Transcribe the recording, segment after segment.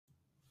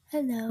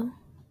Hello.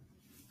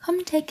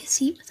 Come take a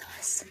seat with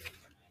us.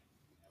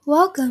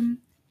 Welcome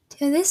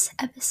to this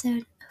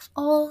episode of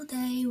All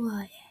Day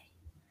YA.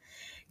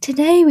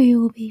 Today we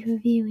will be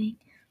reviewing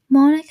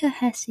Monica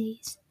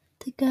Hesse's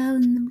The Girl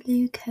in the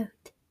Blue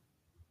Coat.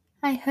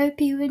 I hope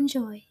you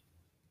enjoy.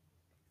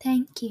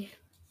 Thank you.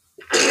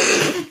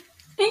 I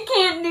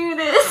can't do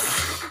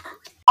this.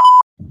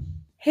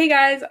 Hey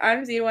guys,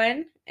 I'm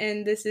Zewan,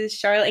 and this is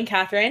Charlotte and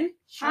Catherine.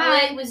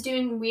 Charlotte was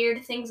doing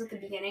weird things at the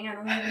beginning. I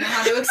don't even know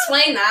how to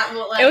explain that,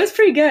 but It was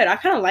pretty good. I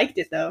kind of liked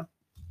it though.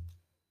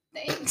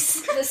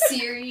 thanks. The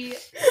Siri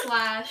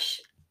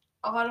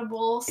 /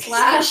 Audible /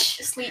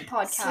 sleep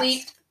podcast.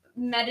 sleep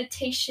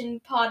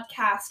meditation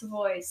podcast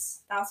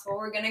voice. That's what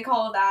we're gonna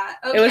call that.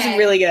 Okay. It was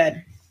really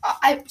good.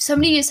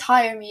 Somebody just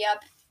hire me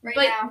up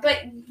now.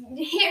 But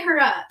hit her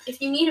up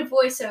if you need a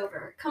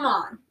voiceover. Come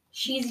on,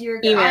 she's your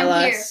girl. Email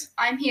I'm us.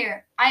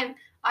 here.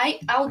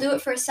 I'll do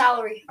it for a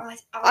salary.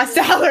 A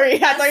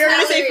salary. I thought you were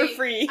going to say for salary.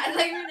 free. I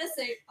thought you were gonna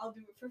say I'll do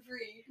it for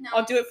free. No.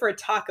 I'll do it for a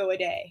taco a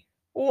day.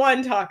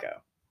 One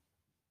taco.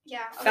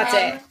 Yeah. That's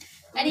it.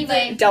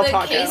 Anyway, Del the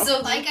Taco.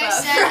 queso like Lipa I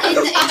said in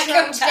the from intro,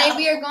 Taco today Bell.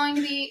 we are going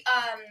to be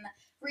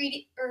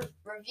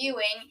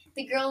reviewing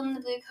The Girl in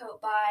the Blue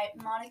Coat by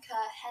Monica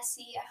Hesse.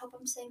 I hope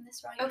I'm saying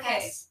this right. Okay.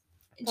 Hesse.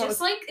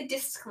 Just like a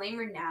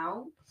disclaimer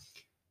now,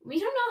 we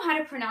don't know how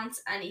to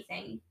pronounce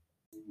anything.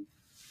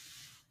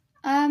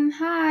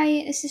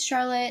 Hi, this is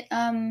Charlotte,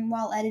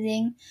 while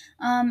editing,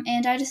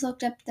 and I just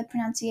looked up the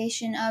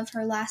pronunciation of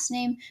her last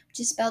name, which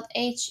is spelled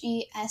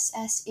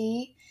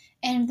Hesse,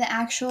 and the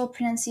actual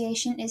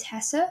pronunciation is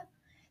Hesse,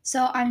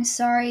 so I'm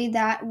sorry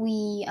that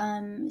we,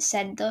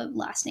 said the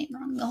last name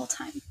wrong the whole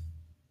time.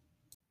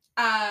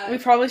 We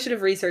probably should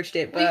have researched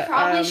it, but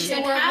probably should.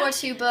 The World War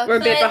II book. we're a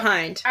bit but-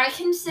 behind. I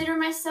consider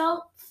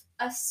myself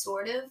a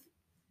sort of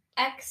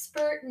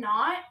expert,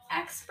 not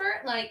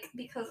expert,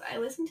 because I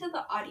listen to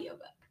the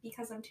audiobook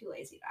because I'm too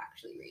lazy to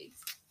actually read.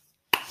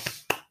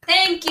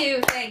 Thank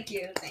you.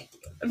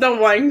 The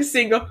one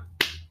single.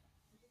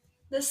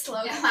 The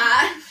slow Yeah.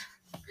 clap.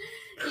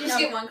 You just No.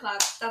 get one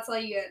clap. That's all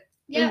you get.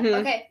 Yeah, Mhm.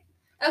 okay.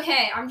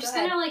 Okay, I'm just Go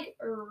ahead.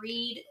 gonna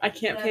read. I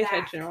can't the pay back.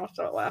 attention or I'll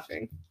start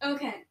laughing.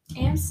 Okay,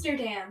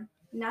 Amsterdam,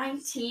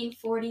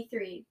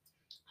 1943.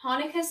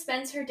 Hanukkah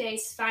spends her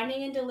days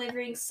finding and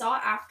delivering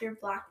sought-after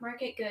black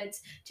market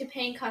goods to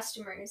paying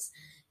customers,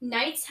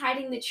 nights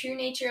hiding the true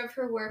nature of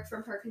her work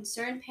from her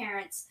concerned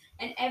parents,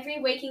 and every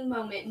waking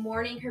moment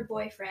mourning her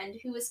boyfriend,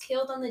 who was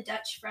killed on the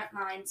Dutch front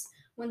lines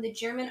when the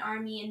German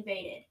army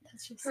invaded.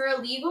 Her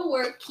illegal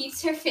work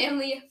keeps her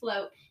family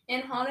afloat,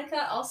 and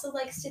Hanukkah also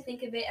likes to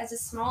think of it as a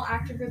small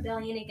act of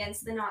rebellion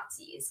against the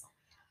Nazis.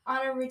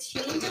 On a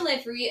routine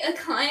delivery, a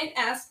client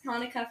asked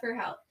Hanukkah for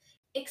help.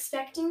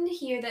 Expecting to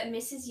hear that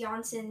Mrs.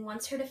 Janssen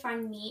wants her to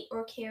find meat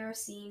or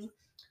kerosene,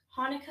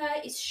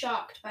 Hanukkah is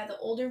shocked by the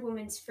older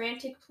woman's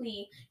frantic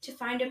plea to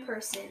find a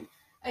person,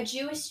 a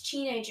Jewish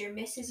teenager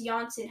Mrs.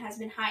 Janssen has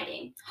been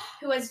hiding,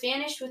 who has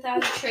vanished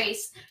without a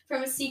trace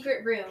from a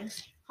secret room.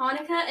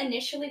 Hanukkah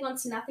initially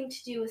wants nothing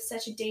to do with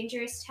such a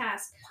dangerous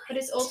task, but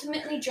is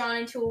ultimately drawn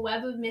into a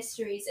web of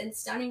mysteries and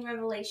stunning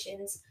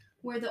revelations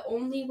where the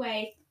only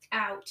way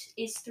out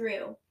is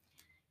through.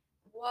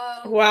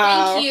 Whoa.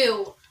 Wow. Thank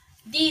you.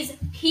 These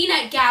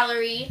peanut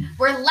gallery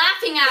were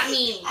laughing at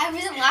me. I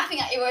wasn't laughing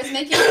at you.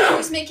 I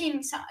was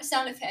making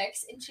sound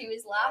effects, and she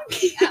was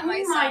laughing at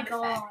my Oh my sound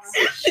God.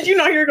 effects. Did you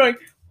not hear her going,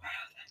 wow,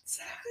 that's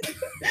sad?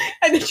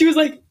 And then she was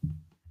like,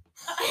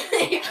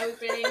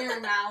 Opening her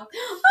mouth.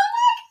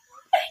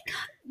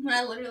 When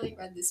I literally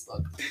read this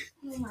book.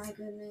 Oh my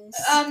goodness.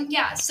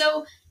 Yeah.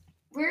 So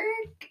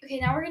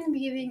now we're gonna be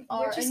giving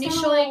our We're just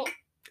initial. gonna,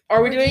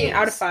 are we doing Reviews.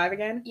 out of 5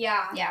 again?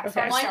 Yeah. Yeah. Okay.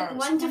 5 stars.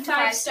 1 to 1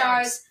 5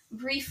 stars.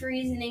 Brief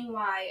reasoning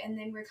why, and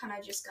then we're kind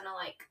of just gonna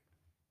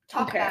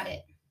Talk Okay. about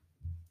it.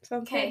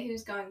 Sounds Okay, good.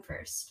 who's going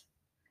first?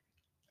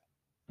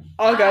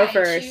 I'll go I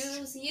first.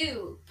 choose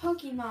you,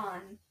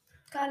 Pokemon.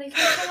 Gotta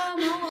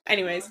come on.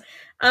 Anyways,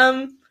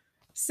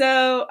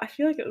 so I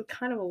feel like it was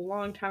kind of a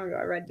long time ago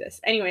I read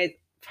this. Anyways,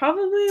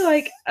 probably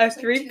like a It's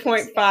like 2 weeks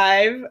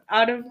 3.5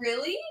 out of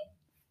Really?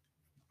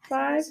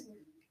 5.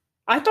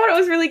 I thought it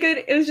was really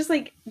good. It was just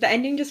like the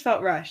ending just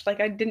felt rushed. Like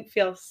I didn't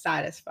feel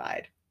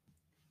satisfied.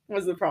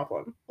 Was the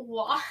problem?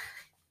 What?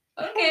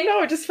 Okay.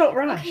 No, it just felt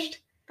rushed. Okay.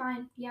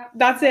 Fine. Yep.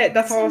 That's it.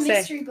 That's It's all a I'll say.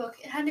 mystery book.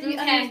 It had to be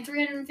Okay. under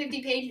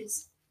 350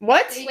 pages.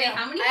 What? There you Wait, go.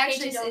 how many I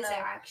actually pages don't is know. it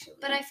actually?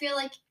 But I feel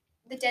like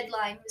the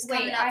deadline was Wait,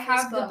 coming up. I for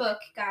this have the book,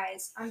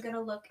 guys. I'm gonna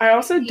look. I at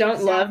also the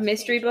don't love exact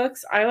mystery pages.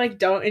 books. I like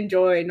don't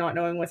enjoy not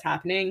knowing what's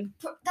happening.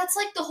 That's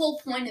like the whole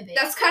point of it.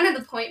 That's kind of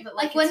the point, but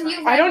like when it's you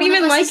fine. read I don't One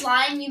even of Us'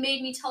 like- line, you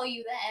made me tell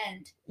you the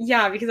end.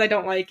 Yeah, because I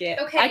don't like it.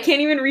 Okay. I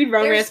can't even read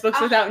romance There's books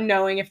a- without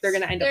knowing if they're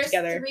gonna end up There's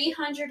together.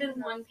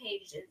 301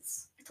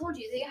 pages. I told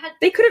you they had.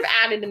 They could have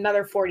added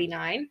another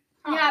 49.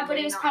 Yeah, but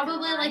it was not gonna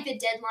probably lie. like the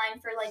deadline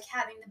for like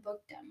having the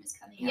book done was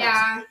coming out.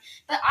 Yeah.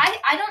 But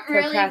I don't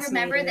really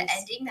remember the Procrastinators.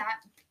 ending that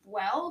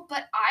well,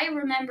 but I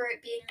remember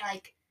it being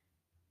like,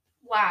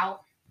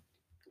 wow.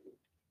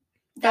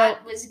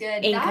 That was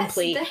good.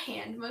 incomplete. That's the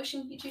hand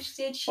motion you just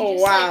did. She Oh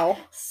just wow, like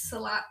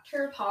slapped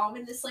her palm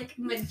in this like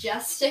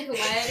majestic way.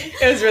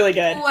 it was really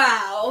good.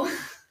 Wow.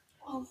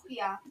 Oh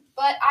yeah,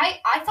 but I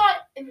thought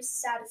it was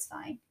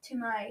satisfying to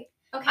my.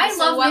 Okay, I so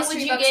love what mystery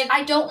would you books. give?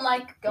 I don't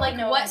like going Like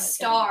knowing what what's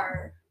going on.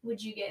 star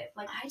would you give?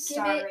 Like I'd give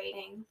star it-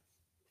 rating.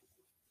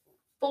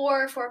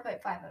 4.5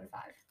 out of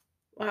 5.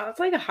 Wow, that's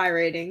like a high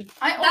rating.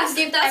 I always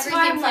give that's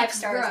why everything I'm 5 like,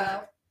 stars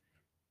bruh.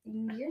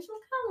 though. Yours were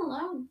kind of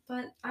low,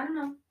 but I don't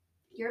know.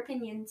 Your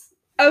opinions.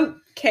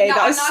 Okay, No,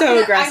 that I'm was not so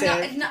gonna- aggressive.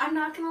 I'm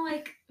not gonna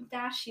like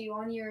bash you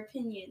on your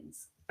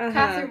opinions. Uh-huh.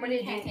 Catherine, what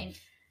did you Okay. think?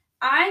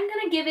 I'm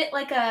gonna give it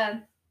like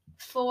a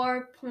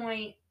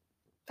 4.56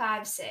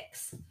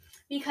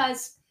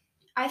 because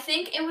I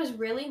think it was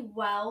really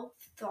well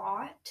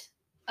thought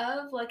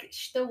of. Like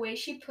the way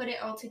she put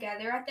it all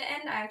together at the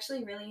end, I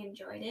actually really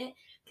enjoyed it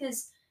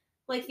because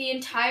like the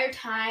entire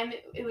time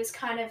it was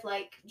kind of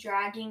like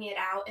dragging it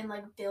out and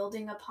like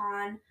building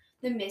upon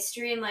the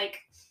mystery and like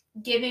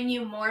giving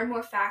you more and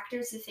more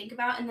factors to think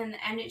about, and then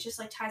the end it just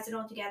like ties it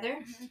all together.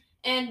 Mhm.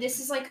 And this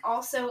is like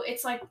also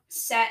it's like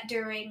set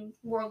during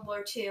World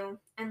War II,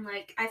 and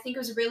like I think it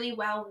was really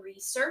well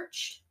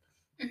researched.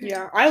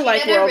 Yeah, I She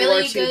like did World a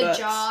really War II good books.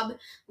 job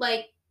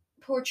like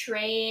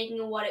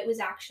portraying what it was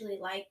actually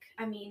like.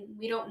 I mean,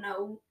 we don't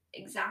know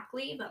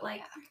exactly, but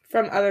like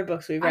From other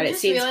books we've I'm read, it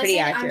just seems pretty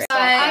realizing I'm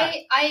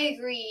accurate. I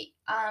agree.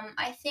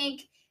 I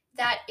think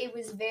that it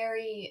was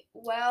very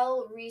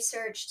well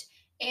researched,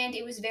 and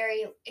it was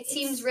very. It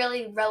seems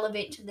really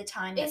relevant to the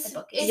time that the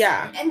book is.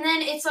 Yeah. and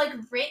then it's like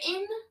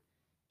written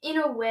in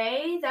a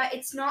way that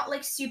it's not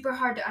like super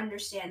hard to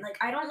understand. Like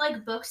I don't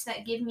like books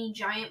that give me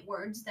giant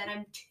words that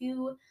I'm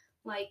too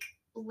like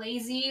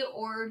lazy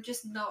or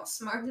just not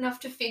smart enough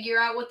to figure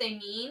out what they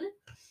mean.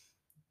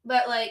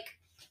 But like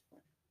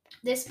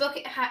this book,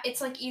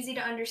 it's like easy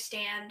to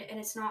understand, and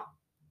it's not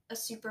a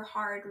super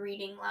hard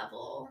reading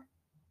level.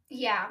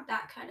 Yeah,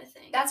 That kind of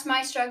thing. that's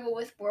my struggle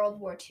with World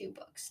War II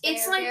books.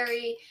 It's They're like-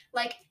 very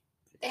like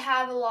they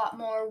have a lot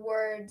more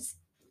words.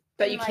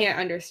 That you like, can't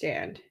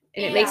understand.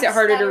 And it Yeah, makes it yes,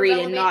 harder that to are read and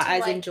relevant not to,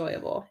 as like,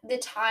 enjoyable. the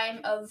time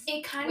of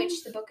It kind which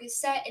of the book is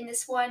set. In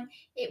this one,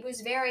 it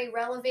was very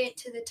relevant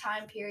to the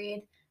time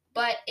period,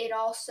 but it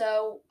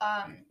also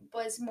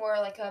was more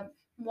like a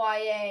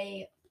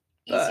YA,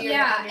 Book. easier to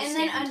yeah. And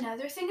understand. then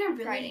another thing I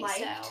really writing liked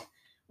style.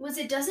 was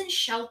it doesn't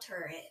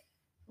shelter it.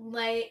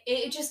 Like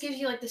it just gives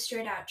you like the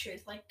straight out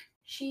truth. Like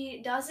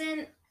she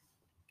doesn't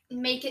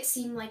make it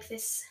seem like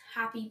this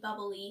happy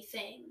bubbly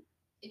thing.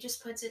 It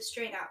just puts it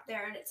straight out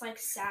there, and it's like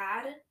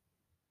sad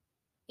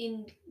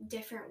in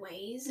different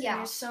ways. Yeah. And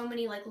there's so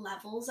many like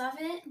levels of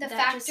it. The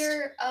that just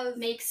factor of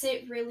makes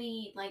it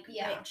really like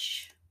Yeah.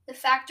 rich. the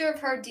factor of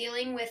her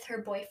dealing with her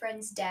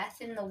boyfriend's death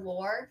in the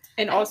war.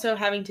 And also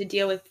having to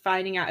deal with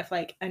finding out if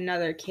like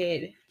another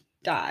kid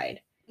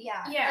died.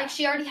 Yeah. Yeah. Like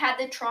she already had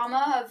the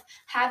trauma of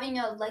having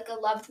a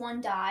loved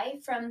one die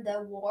from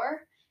the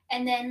war,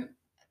 and then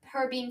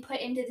her being put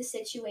into the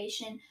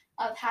situation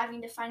of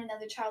having to find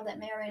another child that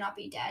may or may not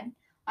be dead.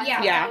 I Yeah.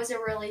 thought Yeah. that was a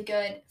really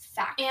good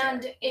factor.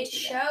 And it into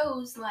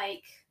shows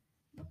like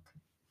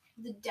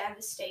the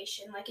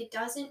devastation. Like it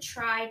doesn't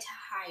try to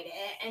hide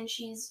it, and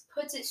she's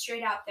puts it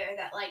straight out there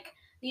that like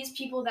these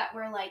people that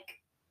were like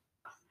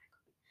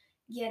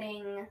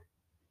getting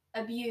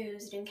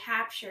abused and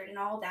captured and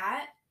all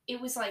that, it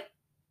was like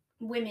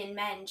women,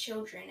 men,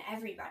 children,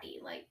 everybody.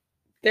 Like,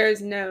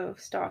 There's no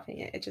stopping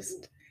it. It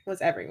just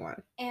was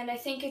everyone. and I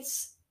think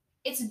it's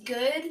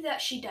good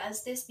that she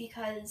does this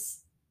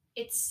because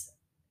it's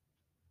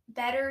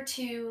better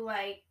to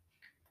like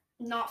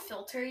not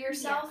filter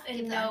yourself give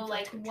and the know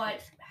like unfiltered what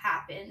truth.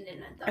 happened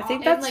and the I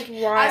think and, that's like,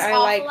 why as I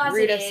awful like as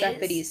Ruta it is,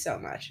 Sephides so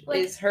much. like-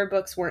 Is her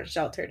books weren't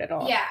sheltered at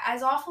all. yeah,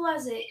 as awful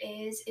as it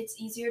is, it's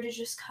easier to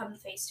just come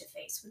face to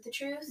face with the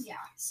truth. Yeah.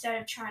 Instead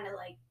of trying to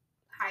like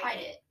hide hide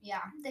it. it.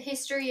 Yeah. The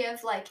history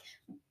of like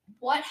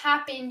what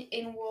happened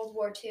in World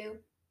War II.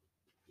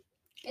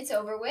 It's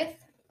over with.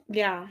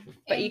 Yeah,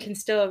 but you And- can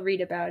still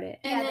read about it.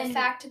 And And then- the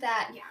fact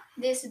that Yeah.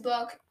 this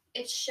book,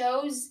 it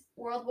shows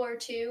World War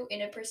II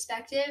in a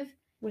perspective.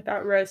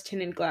 Without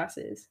rose-tinted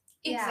glasses.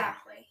 Yeah.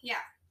 Exactly. Yeah.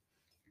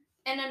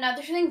 And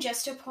another thing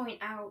just to point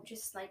out,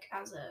 just like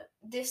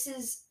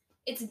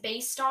it's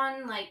based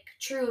on like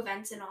true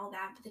events and all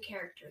that, but the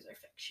characters are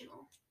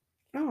fictional.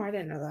 Oh, I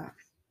didn't know that.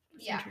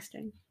 That's Yeah.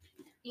 interesting.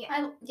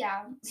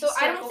 So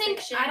historical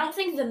fiction. I don't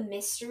think the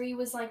mystery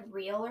was like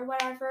real or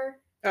whatever,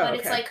 Oh, but okay.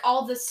 it's like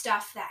all the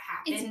stuff that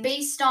happened. It's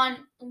based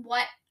on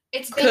what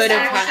It's Could based on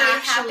have what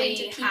happened. actually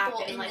to people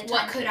happened, in like the what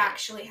time could period.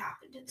 actually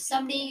happen to the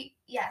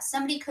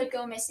somebody could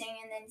go missing,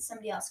 and then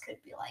somebody else could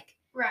be like people.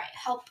 Right.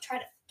 help try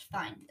to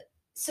find them.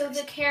 So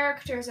the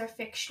characters are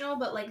fictional,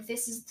 but like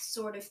this is the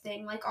sort of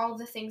thing, like all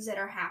the things that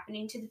are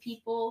happening to the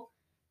people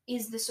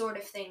is the sort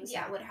of things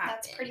that would happen.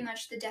 That's pretty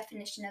much the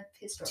definition of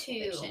historical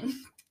Two.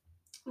 fiction.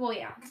 Well,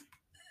 yeah.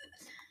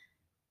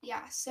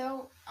 Yeah.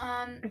 So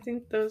I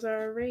think those are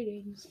our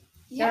ratings.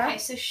 yeah. Okay,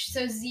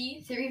 so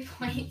Z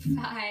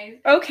 3.5.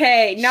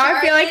 Okay, now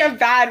I feel like a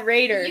bad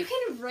rater. You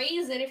can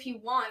raise it if you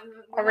want.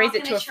 We're I'll raise not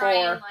it to gonna a try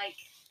 4. And, like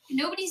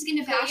Nobody's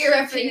gonna Put bash your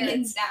you for your-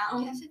 opinions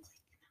down. You have to-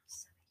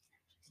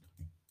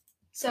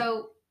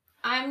 So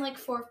I'm like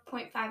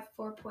 4.5,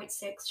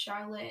 4.6.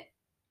 Charlotte.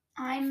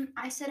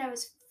 I said I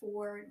was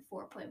 4 and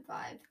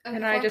 4.5.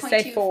 And I just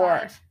say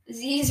 4.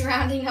 Z's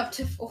rounding up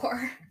to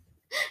 4.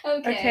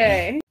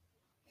 Okay.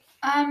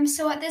 Okay.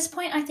 So at this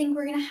point, I think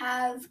we're gonna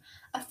have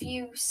a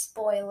few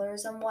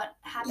spoilers on what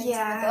happens in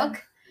Yeah. the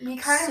book. We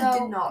kind of So-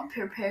 did not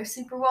prepare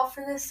super well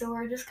for this, so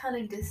we're just kind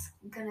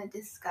of gonna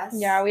discuss.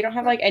 Yeah, we don't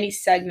have like any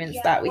segments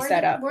that we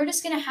set up. We're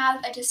just gonna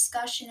have a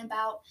discussion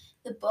about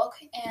the book,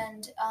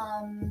 and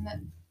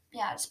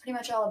yeah, it's pretty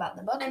much all about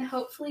the book. And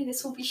hopefully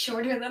this will be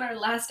shorter than our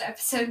last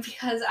episode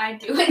because I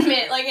do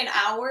admit like an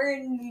hour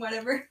and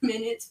whatever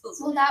minutes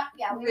feels Well,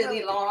 we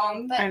really wrote it, I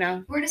long. But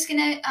know. we're just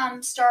gonna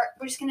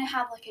We're just gonna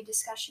have like a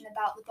discussion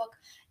about the book,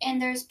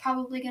 and there's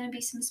probably gonna be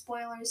some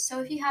spoilers. So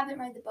if you haven't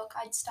read the book,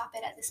 I'd stop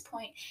it at this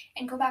point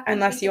and go back.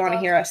 Unless you want to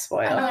hear us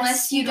spoil.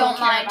 Unless you don't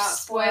care mind about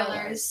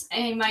spoilers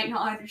and you might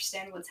not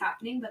understand what's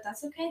happening, but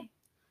that's okay.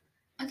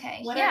 Okay.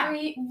 Whatever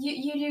Yeah.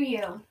 you do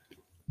you.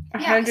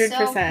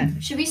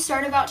 100%. Should we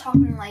start about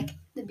talking like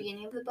the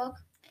beginning of the book?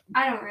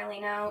 I don't really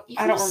know. You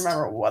I can don't just-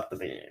 remember what the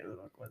beginning of the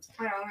book was.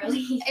 I don't really.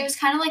 It was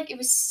kind of like it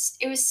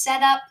was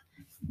set up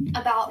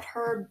about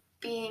her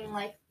being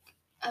like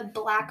a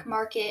black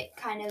market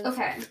kind of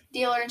Okay.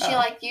 dealer, and she Oh.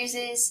 like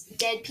uses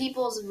dead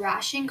people's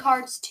ration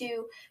cards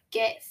to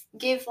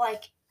give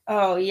like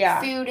Oh,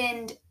 yeah. food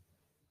and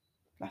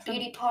That's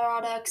beauty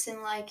products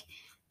and like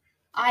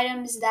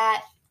items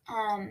that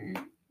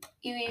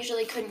you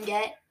usually couldn't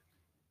get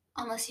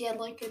unless you had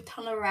like a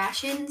ton of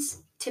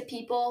rations to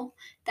people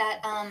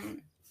that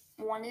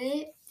wanted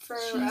it for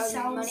She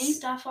sells money.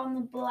 stuff on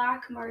the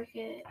black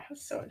market.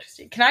 That's so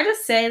interesting. Can I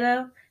just say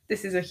though,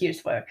 this is a huge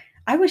spoiler.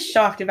 I was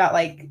shocked about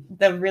like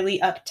the really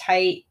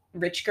uptight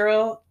rich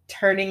girl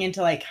turning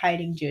into like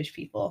hiding Jewish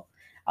people.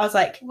 I was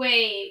like,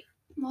 Wait,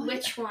 What?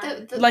 which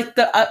one? like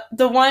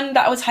the one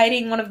that was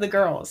hiding one of the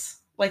girls,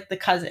 like the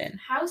cousin.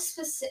 How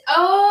specific?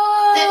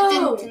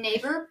 Oh, the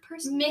neighbor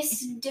person.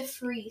 Miss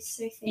DeFreeze,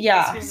 I think. is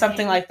Yeah, her something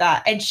name. like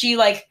that. And she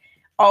like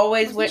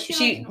always Wasn't would. she,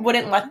 She like, an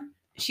wouldn't old let. woman?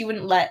 She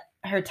wouldn't let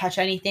her touch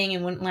anything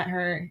and wouldn't let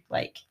her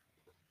like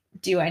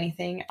do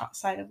anything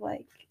outside of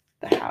like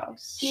the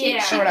house. Yeah.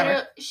 She or whatever.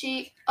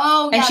 literally-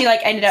 And she like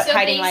ended up So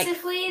hiding like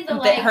basically, the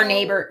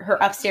her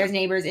upstairs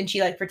neighbors, and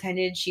she like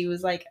pretended she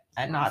was like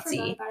a I forgot Nazi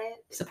about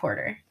it.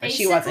 supporter, but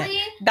she wasn't.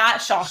 basically, That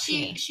shocked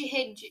She me. she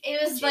hid.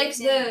 It was like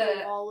Jews in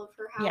the- wall of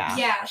her house. Yeah.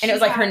 Yeah, And it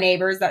was like her had-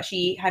 neighbors that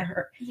she had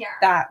her Yeah,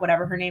 that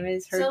whatever her name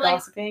is, her So, like,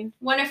 gossiping.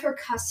 one of her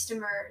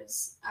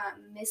customers,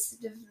 Miss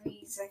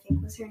DeVries, I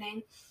think was her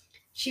name.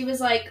 She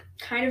was like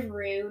kind of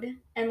rude,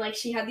 and like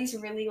she had these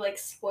really like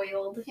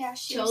spoiled. Yeah,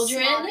 she Children?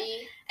 Was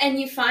snobby. And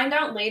you find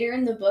out later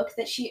in the book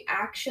that she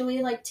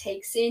actually like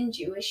takes in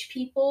Jewish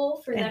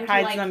people for them And to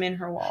hides like them in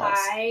her walls.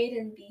 hide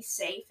and be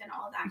safe and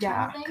all that kind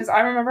Yeah, of thing. because I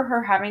remember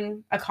her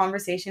having a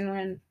conversation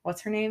when what's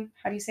her name?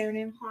 How do you say her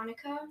name?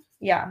 Hanukkah.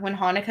 Yeah, when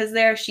Hanukkah's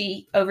there,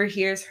 she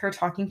overhears her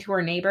talking to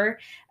her neighbor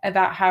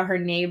about how her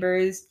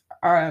neighbors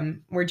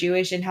were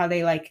Jewish and how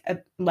they like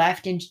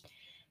left, and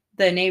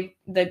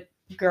the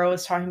girl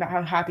was talking about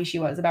how happy she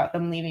was about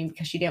them leaving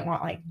because she didn't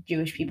want like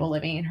Jewish people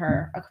living in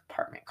her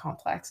apartment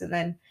complex, and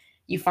then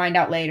you find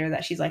out later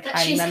that she's like That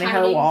hiding she's them in her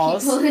hiding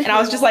walls, people in and I her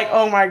was just like,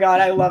 oh my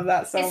god, I love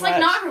that so it's much. like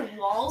not her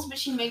walls, but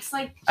she makes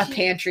like A she-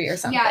 pantry or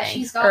something, Yeah,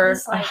 she's got or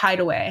this, a like-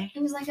 hideaway,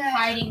 It was like a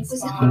hiding Was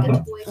spot. it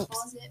like a toy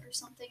closet or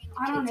something? in the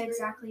I don't kids' room?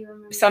 exactly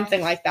remember.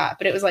 something like that.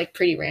 But it was like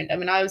pretty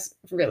random, and I was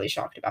really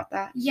shocked about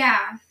that. Yeah,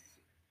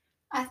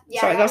 So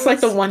that's like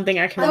the one thing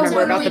I can that was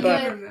remember a about the really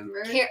book. good-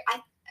 Remember?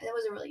 That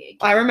was a really good.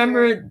 I character.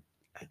 remember,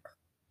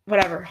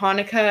 whatever,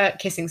 Hanukkah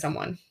kissing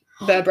someone,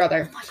 the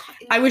brother. Oh my God.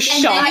 I was And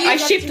then shocked. he I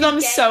ended up shipped being them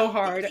gay. so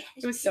hard. Yeah,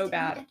 It was so he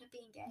bad. ended up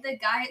being gay. The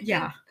guy.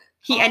 Yeah.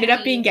 He ended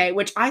up being Ollie. gay,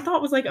 which I thought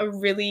was like a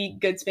really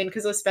good spin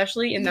because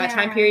especially in that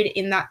time Yeah. period,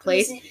 in that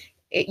place, Listen,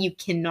 you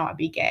cannot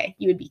be gay.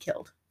 You would be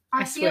killed.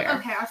 I feel swear.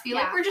 okay. I feel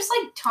Yeah. like we're just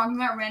like talking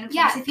about random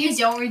Yeah, things. If you 'cause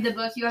don't read the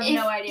book, you have if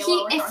no idea he-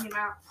 what we're if- talking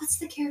about. what's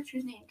the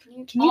character's name?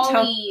 Can you tell?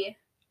 Ollie.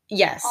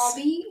 Yes.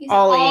 Albie? Is it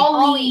Ollie.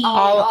 Ollie.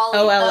 All Ollie.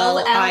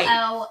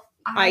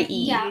 O-L-L-I-E.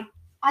 Yeah.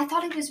 I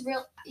thought it was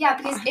real. Yeah,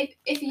 because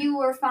if you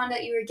were found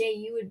out you were gay,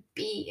 you would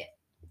be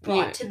brought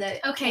Yeah. to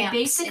the Okay, camps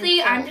basically,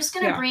 and I'm killed. just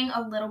gonna Yeah. bring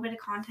a little bit of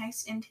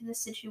context into the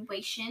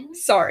situation.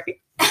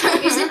 Sorry.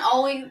 Isn't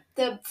Ollie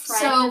the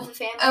friend So, of the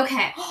family?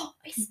 okay.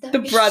 It's The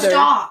brother.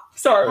 Stop.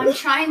 Sorry. I'm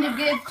trying to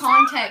give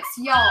context,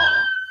 y'all.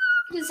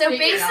 So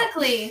Figure it out.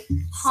 basically,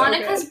 So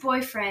Hanukkah's good.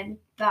 boyfriend,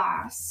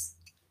 Bas,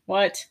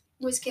 What?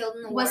 Was killed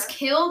in the was war.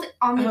 killed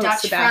on the Oh,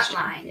 Dutch front Sebastian,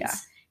 lines. yeah.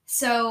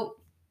 So,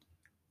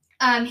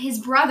 his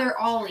brother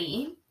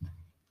Ollie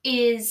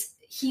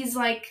he's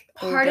like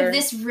part Older. of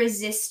this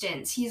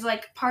resistance. He's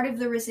like part of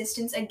the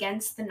resistance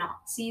against the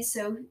Nazis.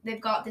 So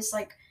they've got this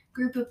like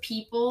group of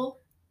people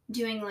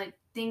doing like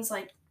things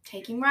like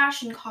taking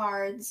ration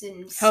cards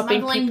and Helping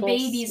smuggling people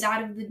babies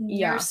out of the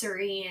Yeah.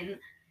 nursery and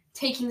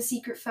taking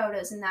secret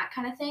photos and that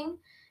kind of thing.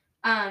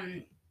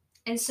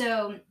 And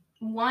so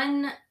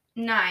one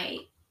night,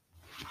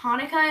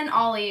 Hanukkah and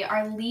Ollie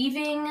are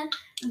leaving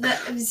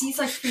he's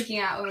like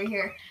freaking out over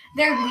here.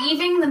 They're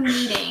leaving the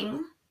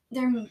meeting.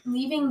 They're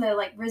leaving the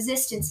like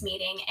resistance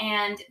meeting,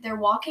 and they're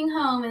walking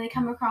home, and they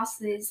come across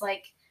these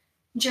like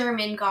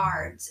German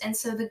guards, and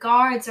so the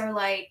guards are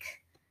like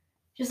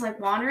just like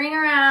wandering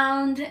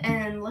around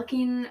and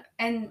looking,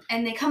 and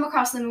they come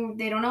across them.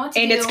 They don't know what to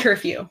do. And it's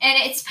curfew. And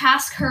it's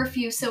past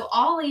curfew, so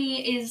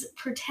Ollie is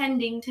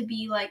pretending to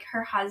be like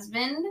her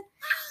husband,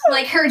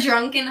 like her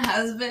drunken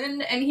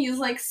husband, and he's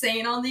like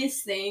saying all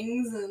these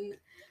things, and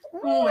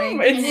oh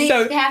my It's goodness.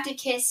 so- they have to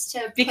kiss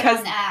to Because- put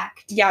on the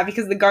act. Yeah,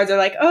 because the guards are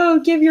like, oh,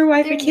 give your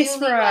wife They're a kiss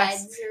for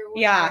us. newlyweds or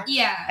Yeah. whatever.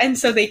 Yeah. And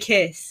so they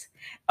kiss.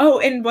 Oh,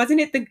 and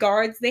wasn't it the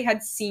guards they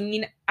had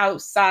seen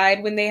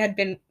outside when they'd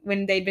been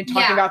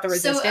talking about the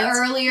resistance? So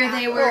earlier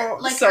they were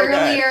Oh, so good.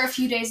 a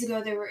few days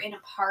ago they were in a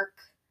park,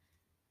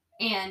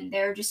 and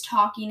they were just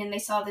talking, and they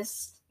saw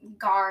this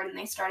guard, and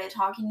they started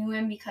talking to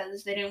him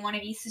because they didn't want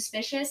to be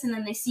suspicious, and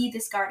then they see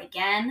this guard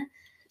again.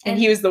 And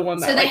he was the one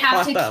that So they like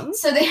have caught them.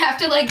 So they have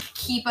to like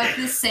keep up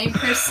this same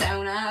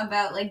persona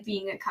about like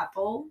being a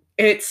couple.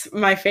 It's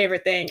my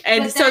favorite thing.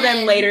 And But so then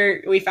then-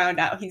 later we found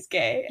out he's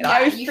gay. And Yeah,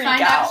 I was you freaked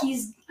find out. out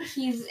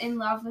he's in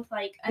love with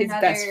like His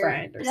another best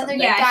friend or Another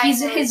something. Yeah, guy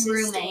he's in the his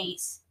resistance.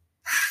 roommate.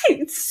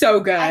 It's so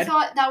good. I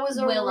thought that was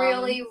a Willem.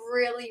 really,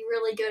 really,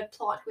 really good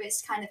plot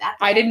twist kind of at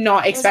the I did end.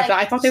 not It was expect like,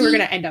 that. I thought they were he-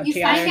 going to end up you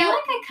together. I feel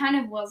like I kind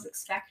of was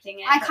expecting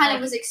it. I but, kind like,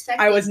 of was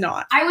expecting. I was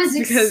not. I was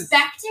because-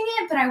 expecting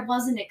it, but I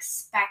wasn't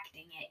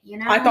expecting it. You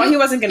know. I thought he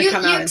wasn't going to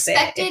come you out and say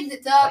it.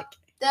 expected Like,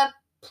 the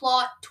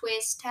plot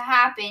twist to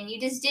happen. You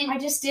just didn't I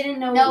just didn't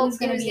know know it was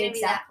going to be gonna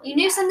exactly. that. You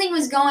knew that. something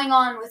was going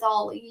on with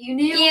Ollie. You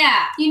knew.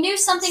 Yeah. You knew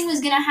something was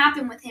gonna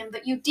happen with him,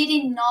 but you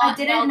did not. I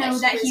didn't know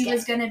that he gay.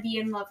 was going to be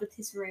in love with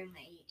his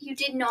roommate. You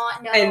did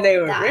not know. and they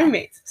were that.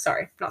 roommates.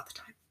 Sorry, not the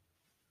time.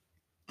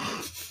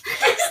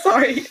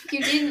 Sorry.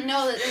 You didn't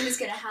know that it was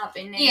gonna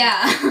happen. and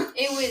Yeah.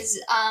 It was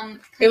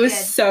It pretty was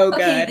good. so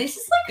good. Okay, this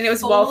is like and it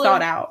was full well of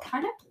thought out.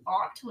 Kind of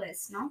plot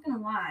twist. Not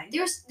gonna lie.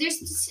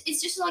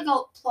 It's just like a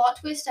plot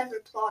twist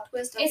after plot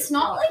twist after It's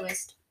not plot like-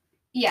 twist.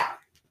 Yeah.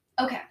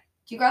 Okay.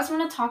 Do you guys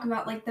want to talk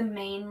about like the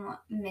main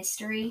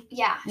mystery?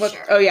 Yeah, What,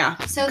 sure. Oh, yeah.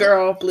 So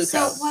Girl, blue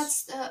So coat.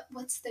 what's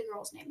the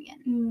girl's name again?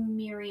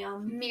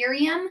 Miriam.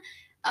 Miriam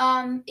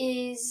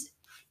is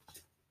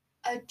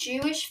a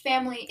Jewish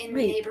family in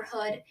the Wait.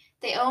 neighborhood.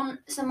 They own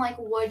some like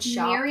wood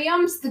shop.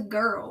 Miriam's the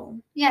girl.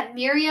 Yeah,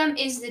 Miriam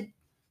is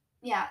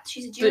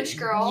she's a Jewish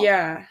girl.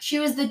 Yeah. She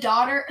was the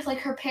daughter. Like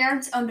her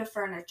parents owned a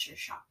furniture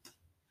shop.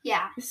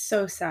 Yeah. It's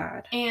so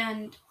sad.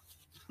 And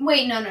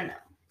wait, no.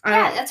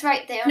 Yeah, that's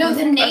right. They own No, a-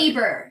 the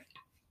neighbor.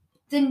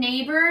 The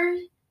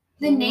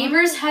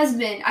neighbor's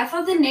husband. I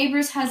thought the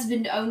neighbor's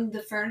husband owned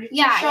the furniture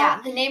Yeah,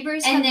 shop. the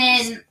neighbors And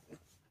have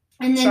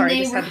then Sorry,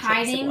 they just were had to take a sip of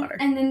hiding. water.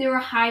 And then they were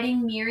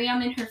hiding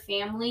Miriam and her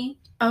family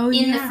Oh,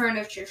 in the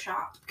furniture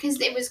shop. because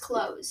it was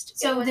closed. It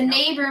So the wasn't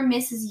neighbor,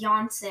 Mrs.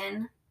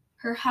 Janssen,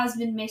 her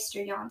husband,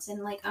 Mr.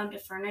 Janssen, like owned a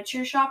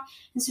furniture shop,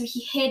 and so he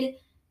hid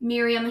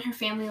Miriam and her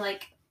family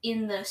like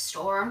in the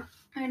store.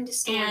 open. in a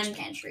storage and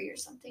pantry or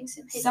something.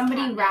 Some hidden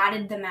Somebody cabinet.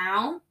 ratted them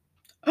out,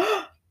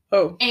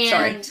 oh, and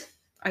sorry.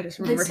 I just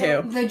remembered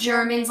who. the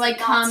Germans like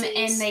come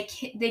Nazis.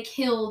 and they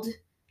killed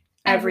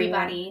Everyone.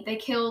 everybody. They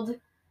killed the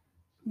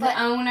But-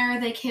 owner.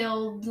 They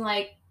killed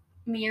like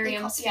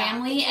Miriam's They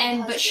family,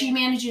 killed the but she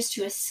husband. manages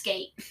to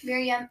escape.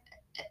 Miriam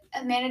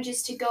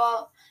manages to go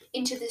out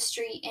into the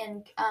street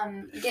and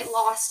get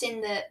lost in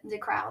the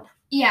crowd.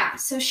 Yeah,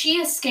 so she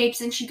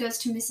escapes and she goes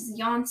to Mrs.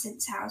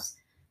 Janssen's house,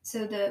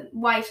 so the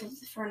wife of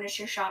the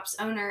furniture shop's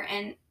owner,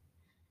 and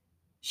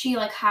she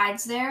like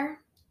hides there,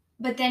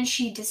 but then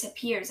she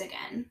disappears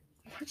again.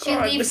 She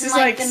God, leaves this in, is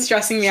like, like the-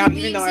 stressing me she out,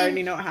 even though leaves I in-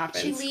 already know what She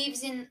happens.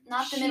 leaves in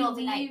not the She middle of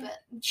the night, leave-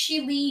 but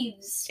She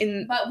leaves,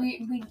 In- but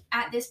we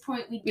at this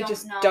point we We don't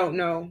just know. don't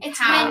know. it's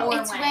How when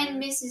or it's when.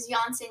 when Mrs.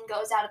 Janssen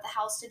goes out of the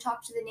house to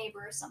talk to the neighbor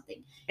or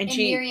something, And and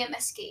she, Miriam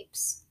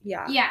escapes.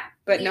 yeah, Yeah,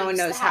 but no one leaves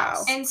the knows how.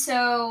 house. and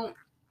so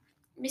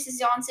Mrs.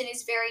 Janssen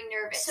is very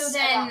nervous So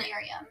then- about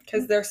Miriam.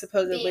 Because they're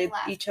supposedly Being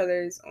left. each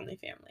other's only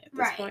family at this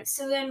right. point.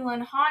 So then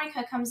when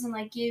Hanukkah comes and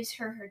like gives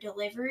her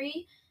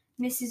delivery,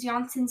 Mrs.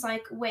 Janssen's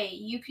like, "Wait,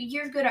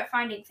 you're good at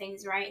finding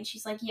things, right?" And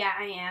she's like, "Yeah,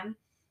 I am."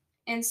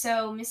 And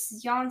so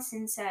Mrs.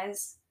 Janssen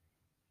says,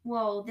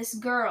 "Well, this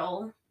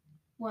girl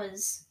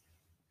was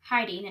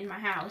hiding in my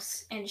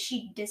house and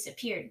she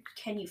disappeared.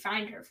 Can you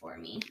find her for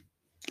me?"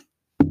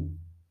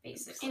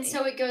 Basically. And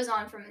so it goes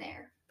on from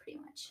there, pretty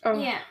much. Oh,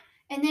 yeah.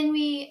 And then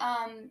we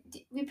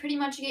pretty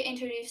much get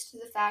introduced to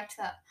the fact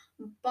that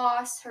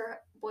Boss, her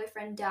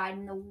boyfriend, died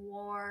in the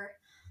war,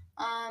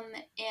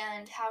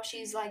 and how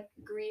she's like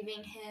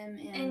grieving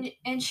him,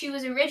 And she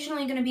was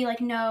originally going to be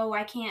like, "No,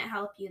 I can't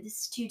help you.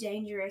 This is too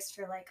dangerous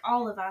for like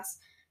all of us."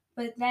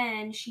 But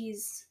then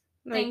she's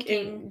like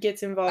thinking, it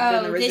gets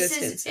involved in the this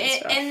resistance is and it.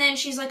 stuff. And then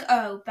she's like,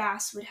 "Oh,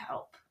 Bass would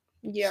help.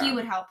 yeah, He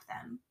would help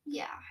them.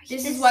 yeah,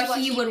 This is what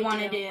he would want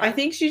to do." I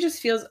think she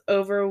just feels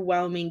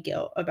overwhelming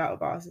guilt about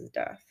Boss's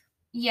death.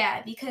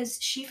 Yeah, because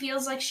she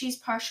feels like she's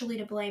partially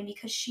to blame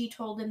because she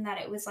told him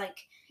that it was like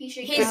He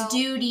should his go.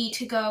 duty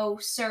to go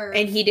serve.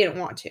 And he didn't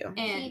want to.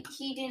 And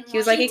He didn't. He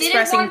was want like to.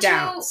 expressing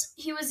doubts.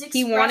 He was He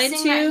expressing wanted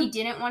that to. he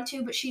didn't want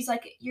to, but she's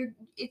like, you're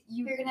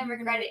gonna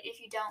regret it if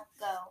you don't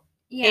go.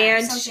 Yeah,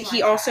 and something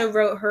he like also that.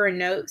 wrote her a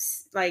note,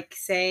 like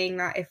saying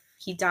that if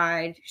he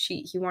died,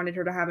 he wanted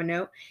her to have a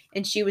note,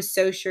 and she was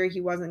so sure he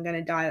wasn't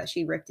gonna die that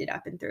she ripped it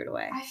up and threw it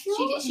away. I feel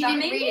She that didn't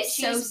made read me it.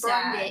 She so just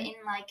burned sad. it and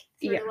like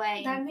threw it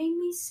away. That made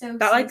me so.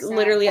 That like sad.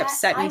 literally That-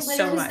 upset me I so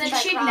literally much. Then I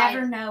she'd cried.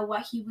 never know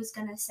what he was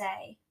gonna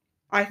say.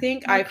 I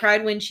think I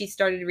cried when she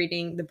started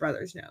reading the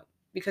brother's note,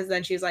 because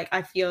then she was like,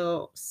 I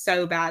feel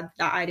so bad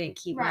that I didn't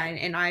keep Right. mine,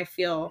 and I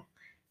feel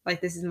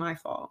like this is my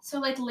fault. So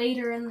like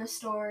later in the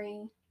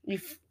story,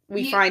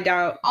 We find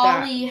out that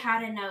Ollie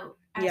had a note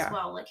as Yeah.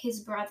 well, like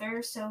his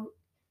brother. So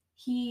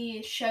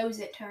he shows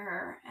it to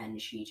her, and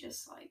she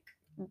just like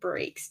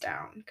breaks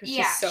down because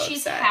yeah, she's so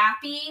she's upset.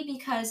 happy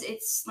because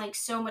it's like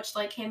so much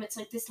like him. It's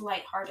like this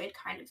lighthearted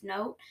kind of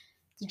note.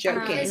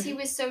 Joking. Because he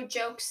was so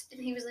jokes.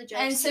 He was a jokester.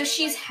 And so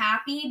she's like,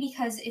 happy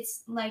because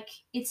it's like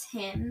it's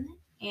him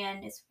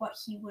and it's what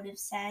he would have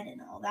said and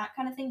all that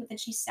kind of thing. But then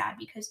she's sad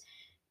because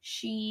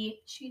she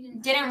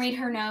didn't read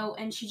her note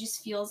and she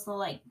just feels the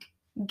like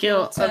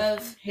Guilt guilt of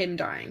of- him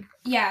dying.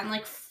 yeah, and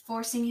like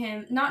forcing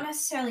him, not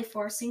necessarily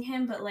forcing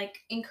him, but like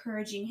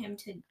encouraging him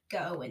to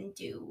go and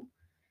do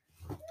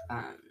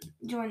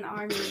join the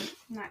army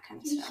and that kind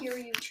of I stuff. hear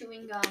you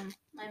chewing gum,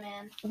 my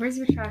man. Where's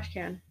your trash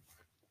can?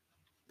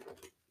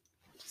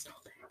 Just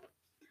hold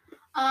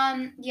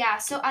it. Yeah,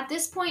 so at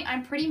this point,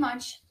 I'm pretty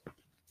much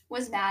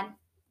was mad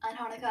at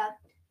Hanukkah.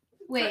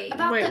 Wait,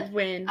 About Wait,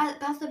 when?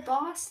 About the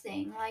boss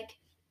thing. Like,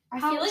 I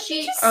how feel like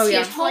she- she just Oh,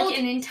 yeah. skipped like the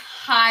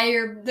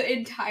entire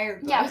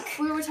book. yeah,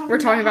 we were talking We're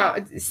talking about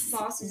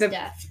boss's the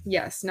death.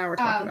 yes. Now we're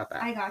talking about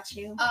that. I got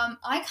you. I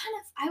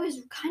was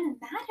kind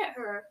of mad at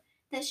her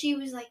that she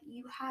was like,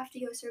 you have to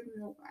go serve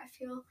in the war. I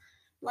feel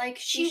like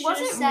She should have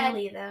wasn't said,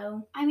 really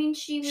though. I mean,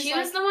 she was She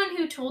like, was the one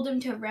who told him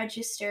to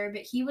register,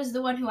 but he was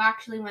the one who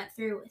actually went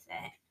through with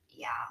it.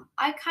 yeah.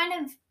 I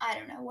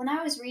don't know. When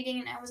I was reading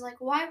it, I was like,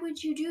 why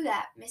would you do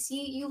that, Missy?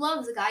 You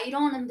love the guy. You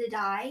don't want him to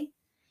die.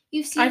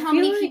 You've seen I how feel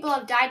many like- people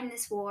have died in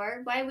this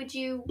war. Why would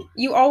you?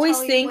 You always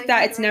tell your think that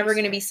boyfriend it's to never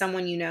going to be register.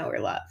 someone you know or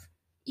love.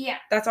 Yeah.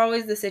 That's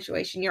always the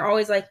situation. You're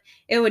always like,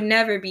 it would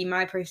never be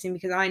my person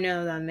because I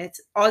know them.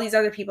 It's all these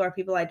other people are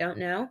people I don't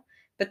know.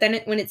 But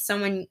then when it's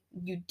someone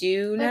you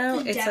do know,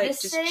 But the it's like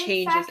just devastating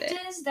changes fact it.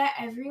 is that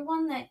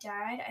everyone that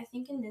died, I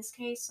think in this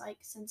case, like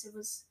since it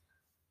was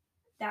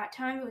that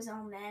time, it was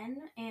all men,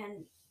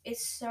 and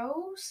it's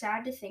so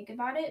sad to think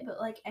about it. But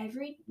like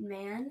every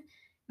man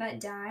that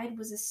died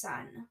was a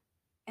son,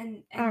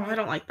 and Oh, I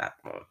don't like that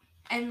quote.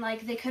 and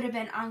like they could have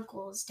been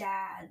uncles,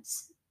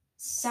 dads,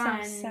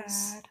 sons,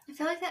 I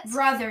feel like that's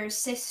brothers,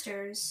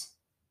 sisters,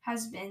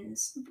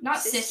 husbands, not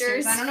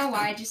sisters. Sisters. I don't know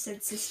why I just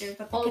said sisters,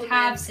 but they all could the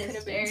have men could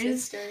have been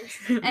sisters.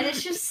 sisters. And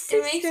it's just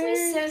it makes me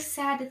so Sisters.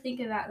 sad to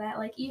think about that.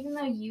 Like even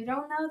though you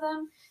don't know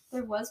them,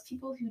 there was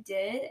people who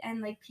did,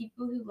 and like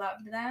people who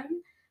loved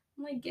them.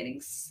 I'm like getting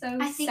so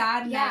I think-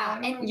 sad yeah,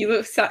 now. and-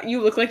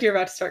 You look like you're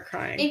about to start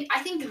crying. And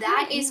I think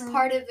that is Mhm.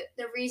 part of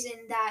the reason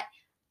that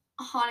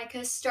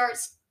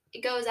Hanukkah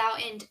goes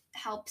out and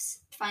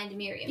helps find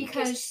Miriam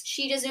Because-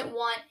 she doesn't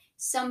want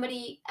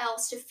somebody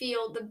else to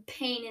feel the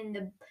pain and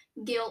the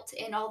guilt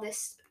and all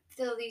these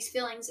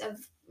feelings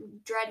of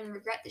dread and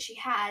regret that she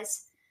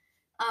has.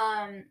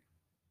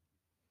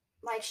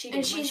 Like she did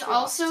And when she's she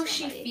lost also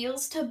she somebody.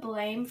 feels to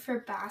blame for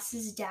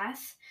Bass's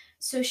death.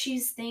 So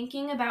she's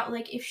thinking about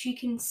like if she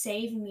can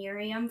save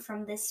Miriam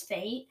from this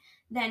fate,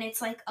 then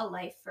it's like a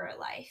life for a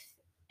life.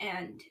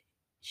 And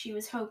she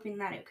was hoping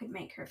that it could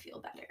make her feel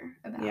better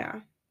about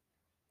Yeah.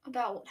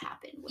 about what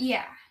happened with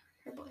Yeah.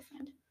 her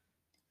boyfriend.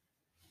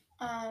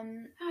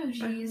 Oh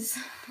jeez.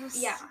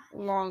 Yeah.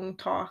 Long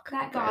talk.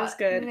 That That was got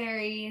good.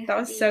 very That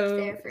was deep so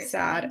there for a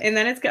sad. second. And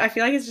then I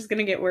feel like it's just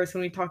gonna get worse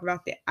when we talk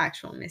about the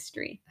actual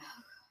mystery.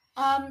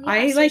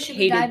 I like,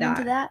 hated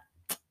that.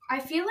 I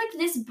feel like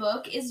this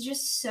book is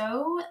just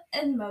so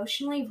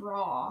emotionally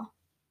raw.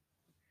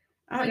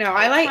 I don't Like, know. it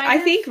I kind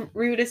of- think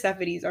Ruta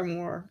Sephides are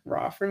more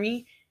raw for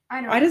me.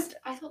 I don't I know. just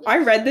I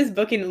read this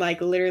book in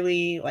like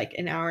literally like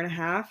an hour and a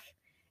half,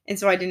 and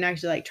so I didn't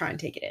actually like try and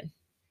take it in.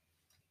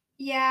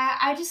 Yeah,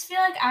 I just feel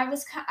like I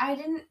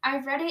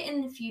read it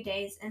in a few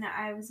days and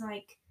I was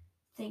like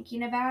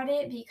thinking about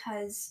it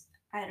because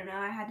I don't know,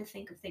 I had to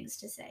think of things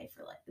to say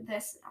for like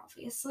this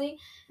obviously.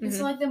 And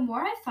so Mhm. like the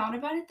more I thought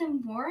about it, the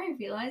more I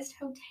realized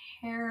how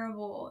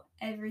terrible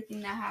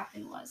everything that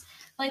happened was.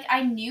 Like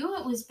I knew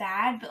it was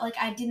bad, but like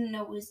I didn't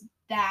know it was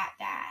that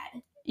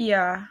bad.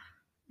 Yeah,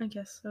 I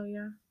guess so.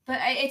 Yeah. But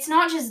it's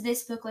not just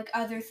this book, like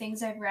other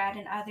things I've read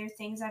and other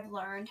things I've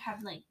learned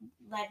have like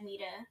led me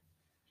to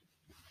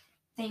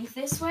think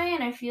this way.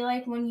 And I feel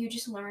like when you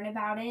just learn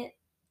about it,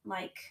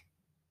 like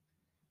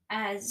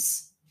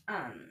as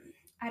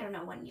I don't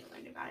know when you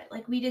learned about it.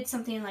 Like we did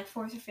something in like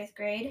 4th or 5th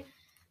grade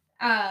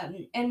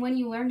And when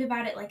you learned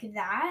about it like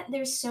that,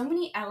 there's so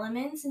many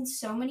elements and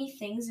so many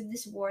things of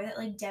this war that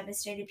like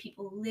devastated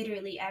people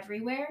literally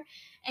everywhere,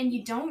 and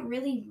you don't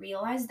really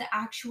realize the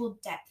actual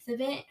depth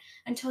of it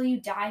until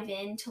you dive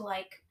into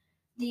like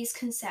these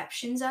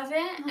conceptions of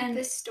it and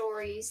the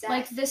stories that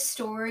like the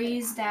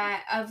stories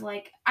that of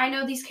like I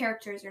know these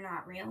characters are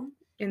not real,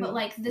 but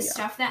like the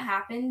stuff that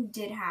happened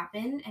did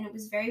happen, and it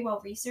was very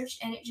well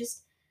researched, and it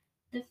just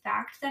the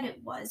fact that it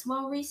was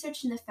well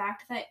researched and the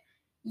fact that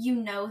you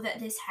know that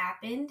this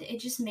happened, it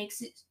just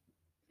makes it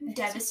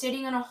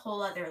devastating on a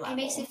whole other level. It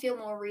makes it feel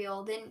more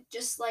real than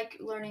just like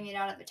learning it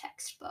out of a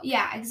textbook.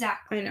 Yeah,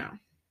 exactly. I know.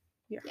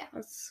 Yeah.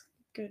 That's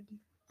good.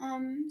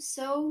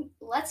 So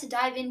let's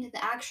dive into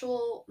the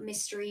actual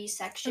mystery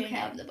section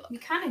of the book. We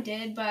kind of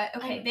did, but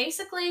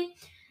basically,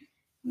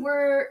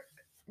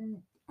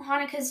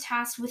 Haneka's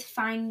tasked with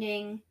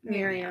finding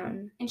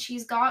Miriam, and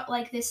she's got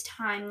like this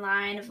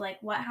timeline of like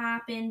what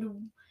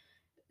happened,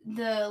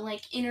 the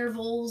like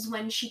intervals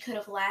when she could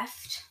have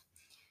left,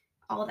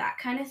 all that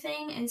kind of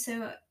thing, and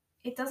so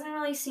it doesn't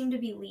really seem to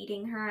be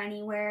leading her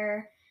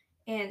anywhere,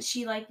 and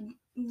she like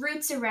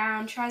roots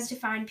around, tries to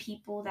find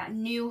people that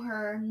knew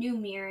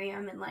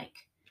Miriam, and like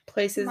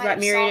places that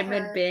Miriam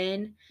had her.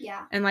 been,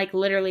 and like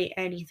literally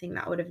anything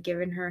that would have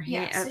given her a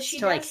hint as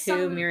to like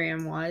who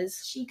Miriam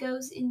was. She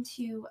goes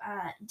into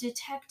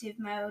detective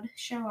mode,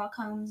 Sherlock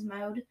Holmes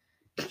mode,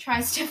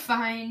 tries to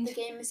find the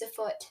game is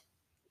afoot.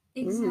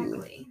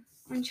 Exactly. Ooh.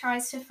 And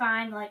tries to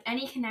find like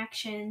any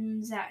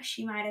connections that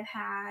she might have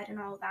had and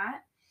all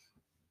that.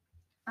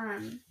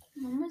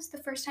 When was the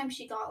first time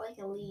she got like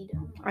a lead?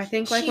 I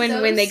think like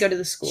when they go to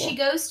the school. She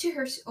goes to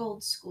her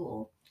old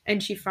school,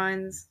 and she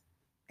finds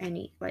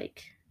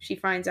she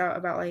finds out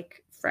about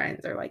like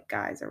friends or like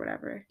guys or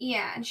whatever.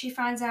 Yeah, and she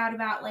finds out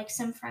about like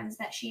some friends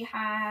that she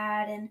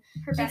had and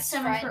her best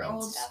some of her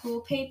old school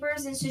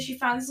papers, and so she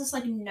finds this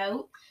like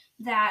note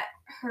that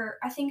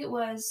I think it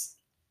was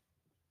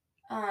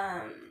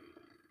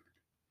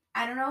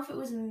I don't know if it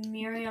was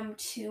Miriam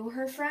to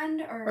her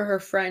friend or her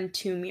friend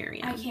to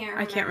Miriam.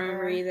 I can't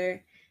remember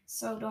either.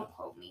 So don't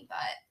quote me, but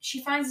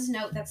she finds this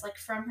note that's like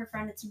from her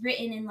friend. It's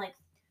written in like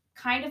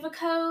kind of a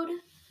code,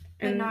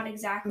 but not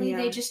exactly. Yeah.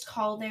 They just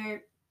call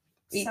their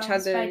each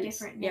other by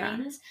different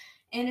names.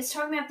 And it's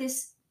talking about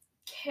this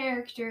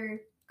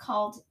character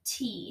called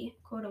T,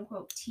 quote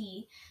unquote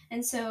T.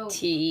 And so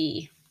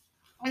T.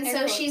 And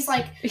so she's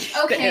like,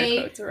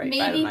 okay,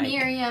 maybe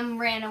Miriam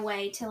ran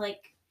away to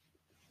like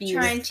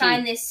try and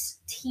find this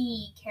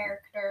T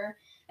character.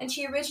 And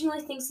she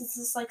originally thinks it's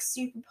this like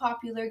super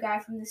popular guy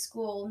from the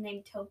school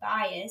named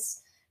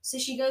Tobias. So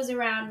she goes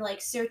around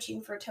like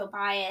searching for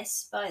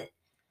Tobias, but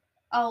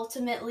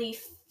ultimately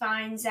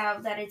finds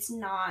out that it's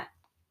not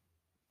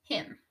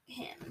him.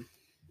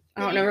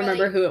 I don't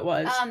remember who it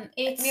was.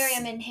 It's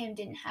Miriam and him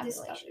didn't have this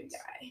relations.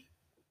 other guy.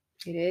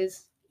 It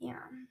is? Yeah.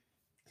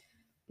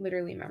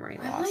 Literally memory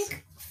loss. I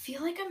like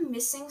feel like I'm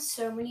missing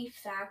so many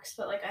facts,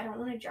 but like I don't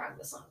want to drag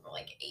this on for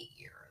like 8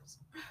 years.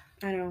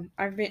 I know.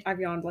 I've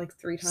yawned like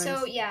 3 times.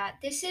 So yeah,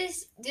 this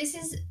is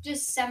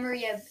just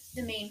summary of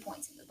the main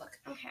points of the book.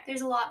 Okay.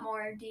 There's a lot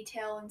more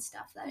detail and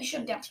stuff that you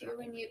should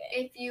definitely when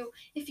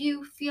if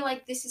you feel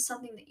like this is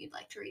something that you'd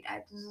like to read,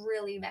 I'd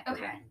really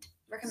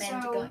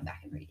recommend going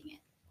back and reading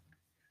it.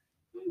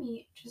 Let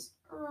me just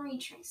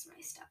retrace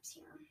my steps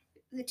here.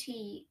 The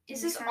T.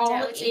 This is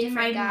all in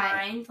my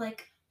mind.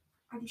 Like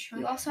I'm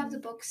trying. You also have the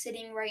book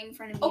sitting right in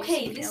front of you.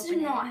 Okay, so this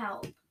did not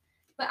help.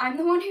 But I'm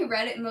the one who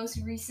read it most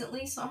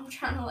recently, so I'm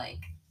trying to like.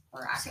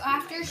 So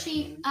after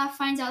she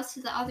finds out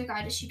to the other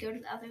guy, does she go to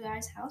the other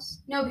guy's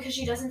house? No, because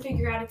she doesn't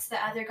figure out it's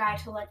the other guy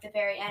till like the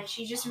very end.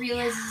 She just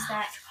realizes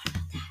that.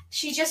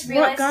 She just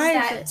realizes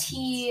that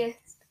T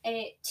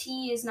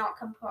is not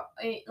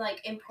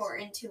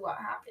important to what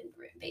happened.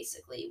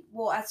 Basically,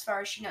 well, as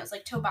far as she knows,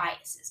 like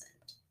Tobias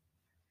isn't.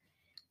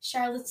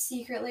 Charlotte's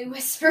secretly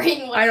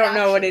whispering. I don't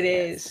know what it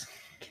is.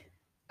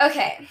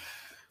 Okay.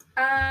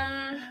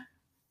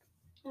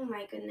 Oh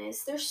my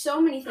goodness. There's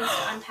so many things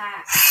to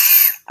unpack.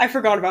 I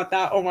forgot about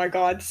that. Oh my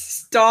god.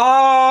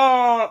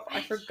 Stop!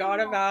 I forgot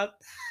about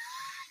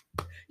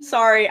that.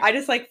 Sorry, I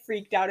just like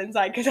freaked out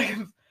inside because I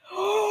can.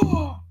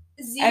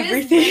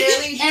 Everything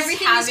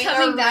is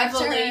coming back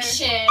to her.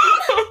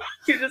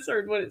 You just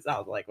heard what it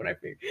sounds like when I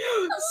freak.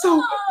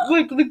 So,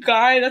 like the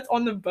guy that's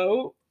on the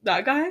boat,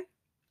 that guy,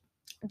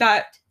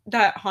 that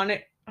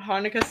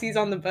Haneka sees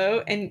on the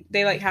boat, and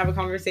they like have a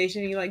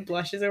conversation. And he like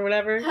blushes or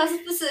whatever. How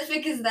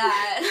specific is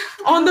that?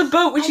 On the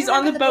boat when she's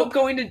on the boat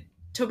going to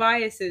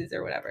Tobias's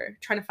or whatever,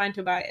 trying to find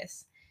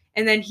Tobias,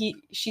 and then she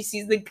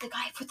sees the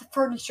guy with the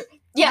furniture.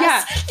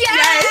 Yes.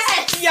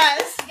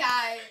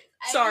 Guys.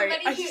 Sorry,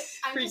 I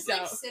freaked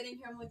out. Sitting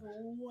here, I'm like,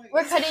 what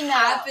We're cutting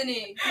that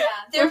happening? Yeah,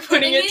 they're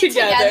putting it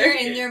together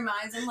in their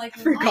minds. I'm like,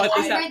 I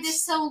read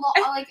this so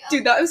long.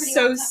 Dude, that was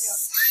so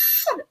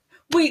sad.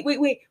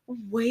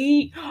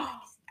 Wait.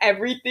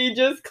 Everything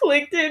just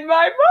clicked in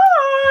my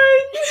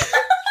mind.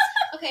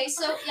 Okay,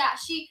 so yeah,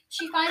 she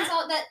finds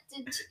out that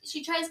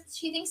she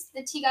thinks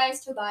the T guy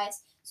is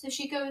Tobias, so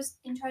she goes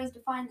and tries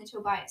to find the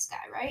Tobias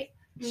guy, right?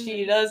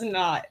 She does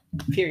not.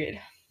 Period.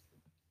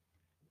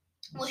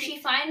 Well, she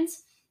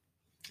finds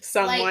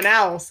Someone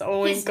else. his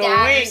Oink dad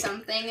or oink.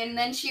 something, and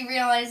then she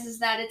realizes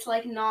that it's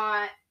like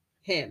not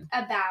Him.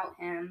 about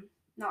him,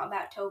 not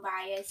about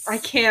Tobias. I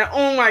can't.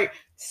 Oh my.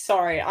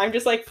 Sorry. I'm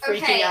just like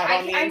freaking out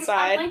on the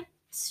inside. I'm like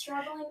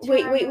struggling to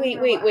Wait.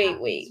 remember what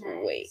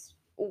happens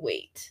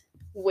next.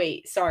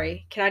 Wait.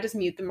 Sorry. Can I just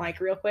mute the mic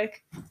real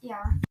quick?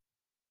 Yeah.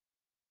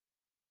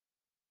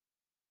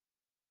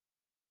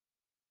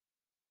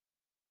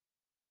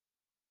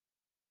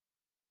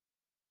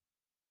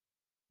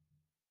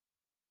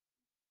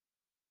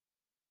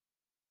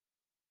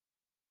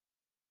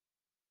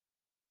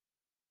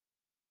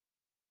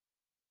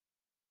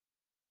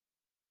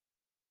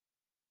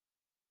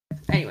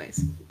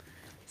 Anyways.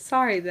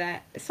 Sorry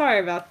about We'll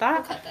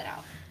that. cut that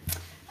out.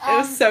 It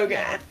was so good.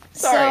 yeah.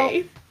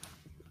 Sorry.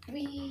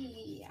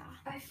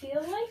 I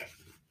feel like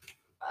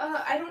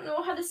I don't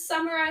know how to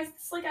summarize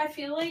this. Like, I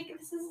feel like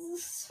this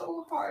is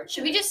so hard.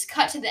 Should we just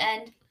cut to the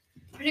end?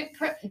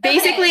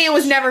 Basically, it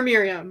was never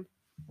Miriam.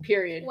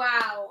 Period.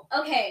 Wow.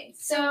 Okay,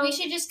 so We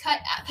should just cut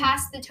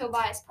past the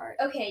Tobias part.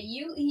 okay,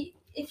 you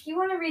if you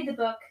want to read the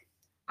book,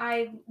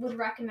 I would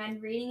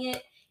recommend reading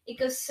it. It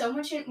goes so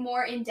much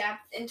more in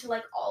depth into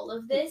like all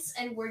of this,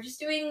 and we're just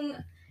doing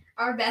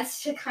our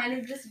best to kind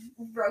of just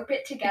rope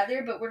it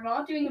together, but we're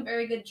not doing a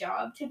very good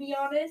job, to be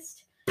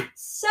honest.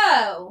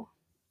 So,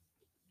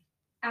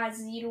 as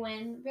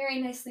Zedwin very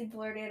nicely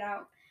blurted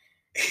out,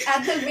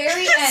 at the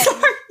very end,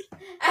 Sorry.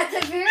 at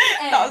the very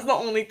end, That was the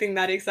only thing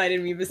that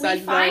excited me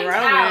besides we the find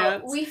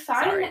romance. out we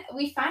Sorry.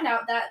 find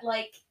out that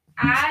like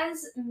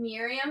as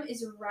Miriam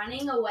is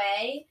running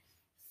away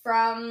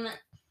from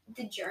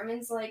the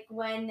Germans, like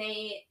when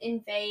they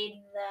invade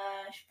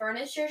the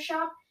furniture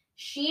shop,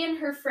 she and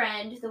her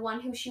friend, the one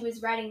who she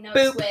was writing notes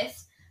Boop.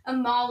 with,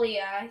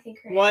 Amalia, I think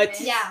her What?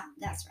 name is. Yeah,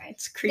 that's right.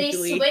 It's They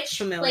creepily switch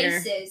familiar.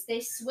 places.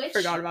 They switch.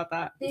 Forgot about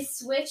that. They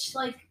switch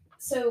like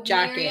so.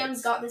 Jackets.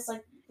 Miriam's got this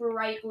like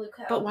bright blue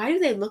coat. But why do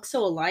they look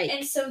so alike?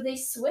 And so they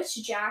switch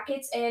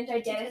jackets and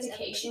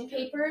identification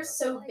papers.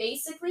 So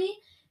basically,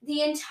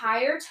 the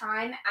entire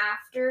time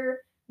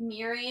after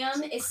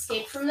Miriam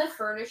escaped from the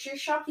furniture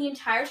shop, the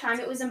entire time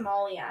it was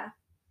Amalia.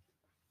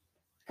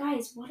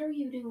 Guys, what are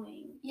you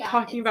doing? Yeah.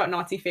 Talking about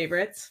Nazi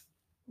favorites.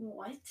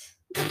 What?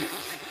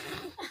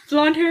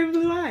 Blonde hair and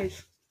blue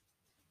eyes.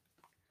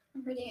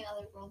 I'm reading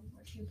another World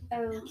War II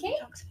book. Okay. It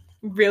talks about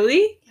that.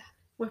 Really? Yeah.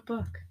 What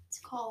book? It's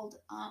called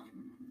All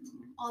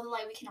the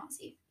Light We Cannot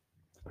See.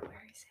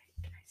 Where is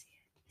it? Can I see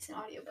it? It's an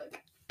audiobook.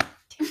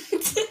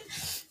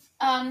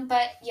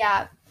 But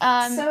yeah.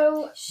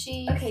 So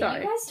she. okay,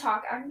 Sorry. you guys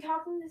talk. I'm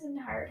talking this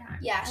entire time.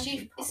 Yeah, I she.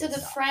 should So probably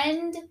the stop.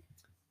 friend.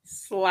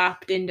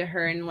 Slapped into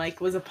her and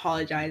like was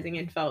apologizing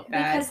and felt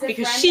bad the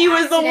because friend she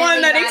was the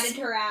one that accidentally ratted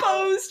her out.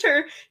 exposed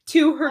her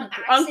to her An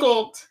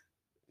uncle. accident.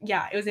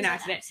 Yeah, it was an It was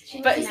accident.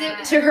 She But was Because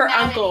mad. they to her were mad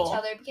at uncle. each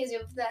other because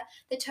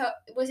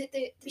of was it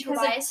the Because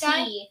Tobias of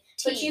guy? T.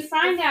 But you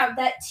find out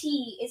that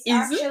T is Is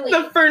actually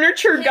the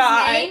furniture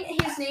guy?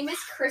 His name is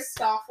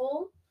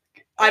Christoffel.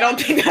 I don't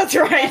think that's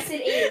right. Yes, it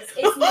is.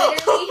 It's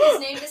literally his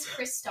name is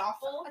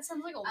Christoffel. That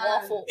sounds like a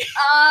waffle.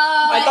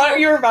 I thought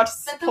you were about to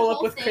But the pull up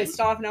whole with thing-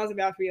 Christoph, and I was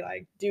about to be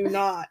like, "Do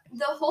not."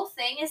 The whole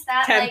thing is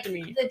that Tempt like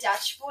me. the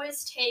Dutch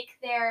boys take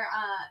their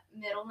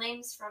middle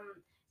names from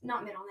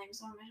not middle names.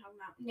 What am I talking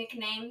about?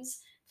 Nicknames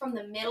from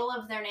the middle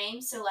of their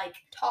name. So like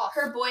Toff.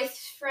 her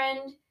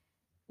boyfriend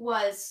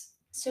was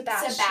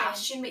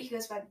Sebastian, but he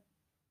goes by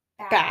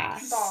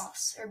Bass.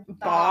 Boss or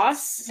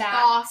Boss?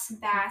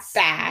 Bass.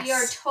 Bass. We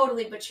are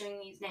totally butchering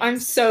these names. I'm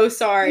so Who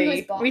sorry.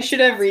 was Boss? We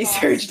should have That's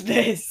Boss. researched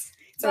this.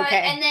 It's But,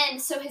 okay. And then,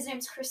 so his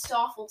name's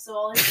Christoffel, so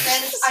all his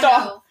friends. I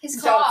Stop. know. His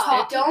Stop.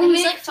 Toff. Don't It was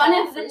make like fun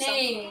Toff of the or something.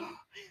 name.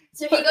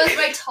 So he goes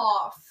by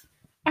Toff.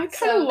 I kind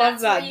So of love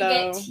that's that where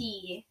though. you get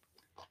T.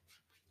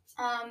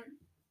 Oh,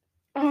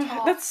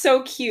 Toff. that's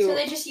so cute. So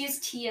they just use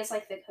T as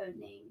like the code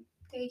name.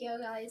 There you go,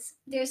 guys.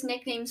 There's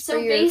nicknames So for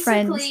your basically,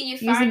 friends. you Use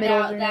the find middle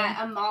of out their that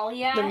name.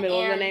 Amalia the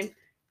middle and of the name.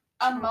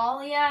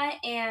 Amalia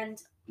and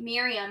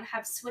Miriam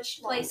have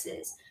switched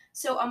places.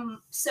 So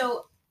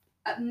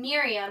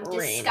Miriam, Rain.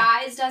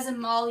 disguised as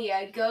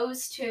Amalia,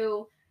 goes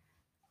to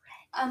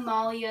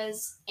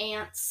Amalia's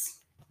aunt's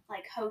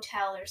like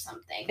hotel or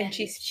something, And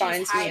she she's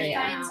finds hiding She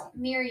Miriam. finds out.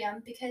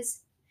 Miriam because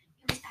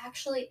it was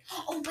actually.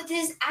 Oh, but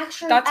this is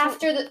actually That's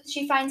after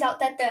she finds out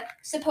that the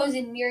supposed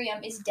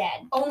Miriam is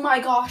dead. Oh my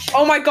gosh!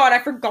 Oh my god, I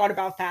forgot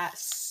about that.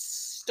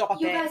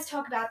 Stop You it. guys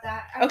talk about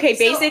that. Okay, So-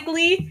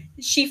 basically,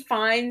 she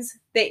finds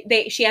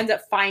she ends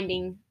up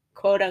finding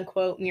quote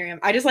unquote Miriam.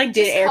 I just like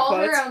did just air call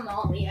quotes. her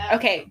Amalia.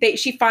 Okay,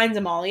 she finds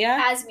Amalia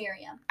As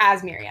Miriam.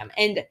 as Miriam,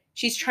 and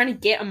she's trying to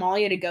get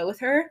Amalia to go with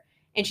her,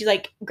 and she's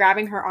like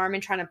grabbing her arm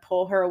and trying to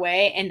pull her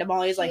away, and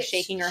Amalia's like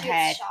shaking her She gets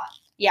head. shot.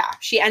 Yeah,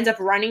 she ends up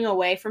running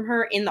away from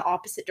her in the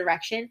opposite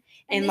direction,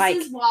 and this like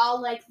is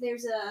while like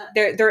there's a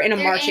they're in a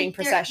They're marching in- they're-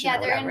 procession yeah,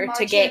 or they're in whatever to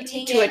marching get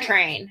to to a get-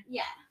 train.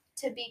 yeah.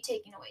 To be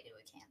taken away to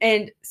a camp.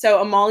 And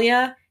so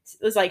Amalia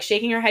is like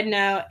shaking her head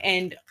no,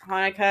 and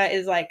Hanukkah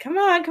is like, come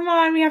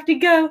on, we have to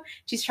go.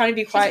 She's trying to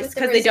be quiet with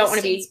the because they don't want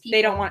to be,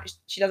 resistance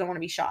she doesn't want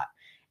to be shot.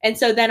 And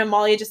so then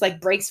Amalia just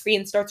like breaks free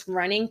and starts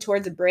running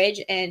towards a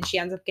bridge, and she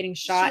ends up getting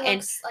shot. She And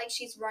looks like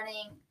she's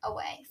running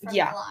away from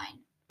Yeah. the line.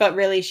 but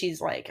really she's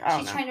like, I don't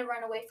She's know. trying to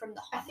run away from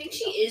the I Hawk. think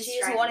she is She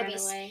doesn't trying want to to run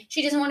be. away.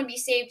 She doesn't want to be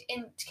saved,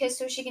 because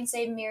so she can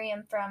save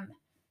Miriam from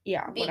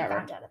Yeah, being whatever.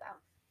 found out about.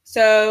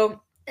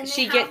 So And they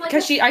she have, get like,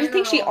 because a she I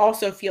think she funeral.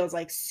 also feels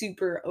like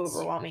super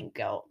overwhelming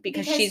guilt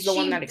because she's the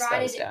one that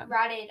exposed him.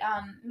 ratted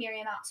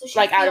Miriam out. So she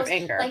Like, out of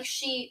feels anger. Like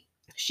she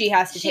She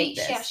has to take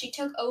this. Yeah, she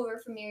took over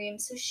for Miriam,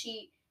 so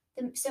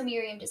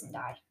Miriam doesn't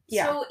die.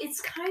 Yeah. So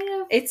it's kind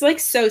of. It's like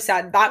so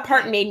sad. That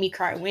part Okay. made me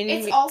cry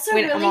It's also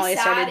when really Amalia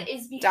sad started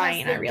is because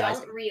dying, they I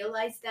realized. don't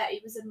realize that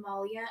it was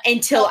Amalia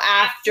until until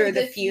after after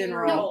the the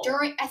funeral.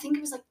 funeral. I think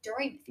it was like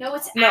during. The No,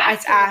 it's No,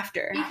 it's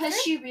after. Because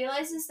she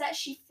realizes that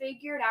she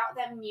figured out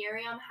that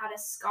Miriam had a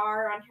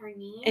scar on her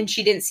knee. And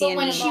she didn't see but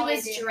when any. she Amalia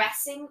was did.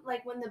 dressing,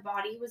 like when the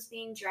body was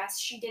being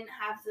dressed, she didn't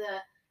have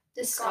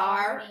the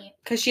scar. scar.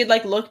 Because she had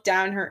like looked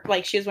down her,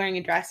 like she was wearing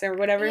a dress or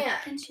whatever. Yeah.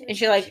 And she, And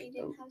she, like- she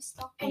didn't have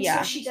stuff. And Yeah.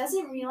 so she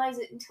doesn't realize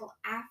it until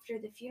after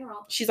the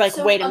funeral. She's like,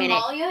 So wait a minute.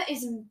 Amalia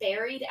is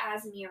buried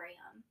as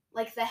Miriam.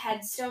 Like the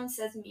headstone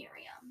says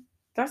Miriam.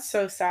 That's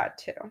so sad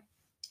too.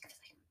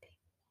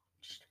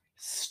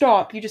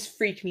 Stop. You just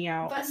freaked me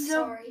out. But I'm so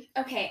sorry.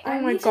 okay. Oh I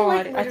my need to,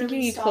 like, God, I think you literally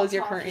need to stop close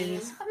your talking.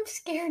 curtains. I'm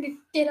scared to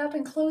get up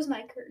and close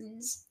my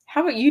curtains.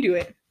 How about you do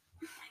it?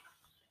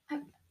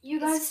 You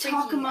It's guys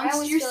talk freaky. I amongst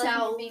always feel like I'm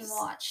yourselves. being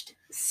watched.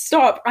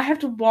 Stop. I have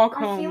to walk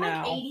I home feel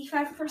now. like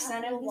 85%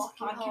 I'm of this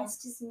walking podcast home.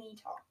 is me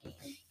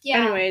talking.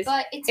 Yeah. Anyways,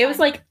 but it's It was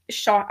fine. like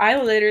shock. I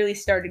literally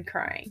started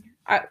crying.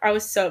 I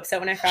was so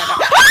upset when I found out.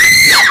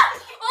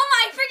 Oh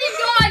my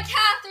freaking god,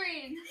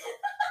 Catherine!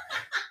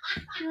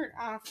 You're an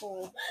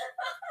asshole.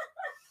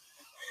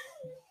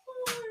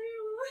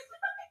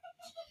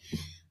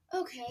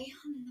 Okay,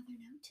 on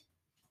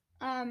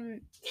another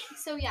note.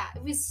 So yeah,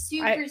 it was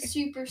super, I-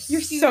 super,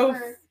 You're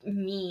super. so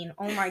mean.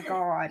 Oh my It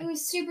god.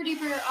 was super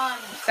duper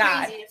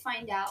Sad. crazy to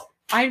find out.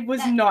 I was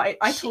that not.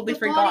 I she- totally the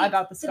forgot body-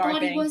 about the The scar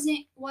body thing.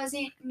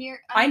 wasn't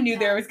I knew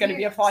there was going to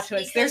be a plot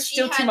twist. There's Because she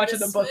still too had much of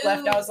the book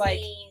left. I was like,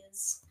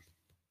 veins.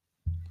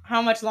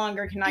 how much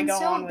longer can I and go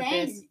so on with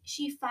then this?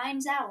 she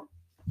finds out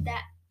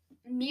that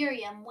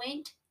Miriam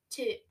went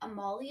to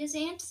Amalia's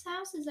aunt's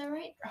house. Is that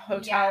right?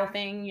 Hotel Yeah.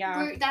 thing,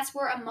 yeah. That's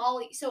where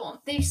Amalia.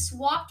 So they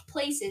swapped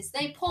places.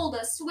 They pulled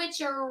a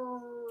switcher.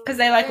 Because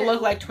they like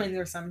look like twins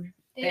or something.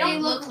 They They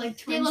don't look- look like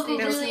they twins. look They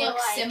just really look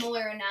alike.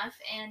 similar enough,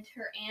 and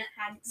her aunt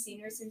hadn't seen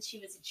her since she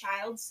was a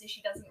child, so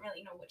she doesn't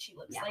really know what she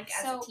looks Yeah, like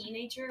as so, a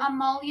teenager.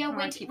 Amalia Oh, I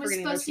went keep was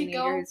forgetting they're supposed to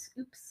go. teenagers.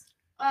 Oops.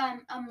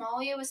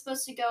 Amalia was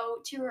supposed to go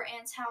to her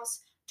aunt's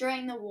house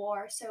during the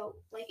war. So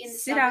like in the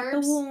Sit out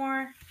suburbs. the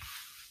war.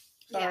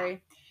 Yeah.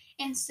 Sorry.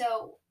 And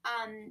so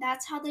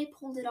that's how they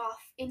pulled it off.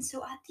 And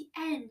so at the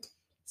end,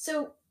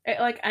 So It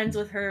like ends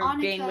with her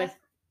being Annika with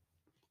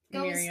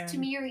goes Miriam. to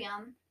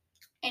Miriam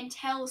and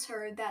tells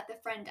her that the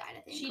friend died.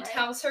 I think she right?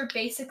 tells her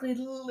basically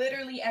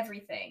literally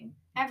everything.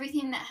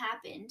 everything that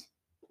happened.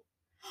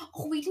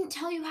 Oh, we didn't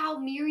tell you how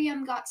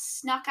Miriam got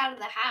snuck out of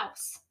the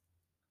house.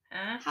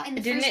 Huh? How in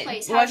the Didn't first it?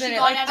 place? How Wasn't she it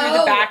got like out through of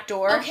the Oh, back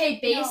door? Okay, No,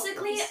 it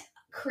basically, was-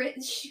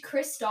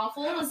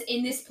 Christoffel was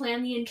in this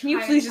plan the entire Can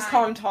you please just time.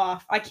 call him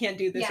Toph? I can't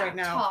do this Yeah, right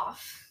now.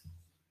 Toph.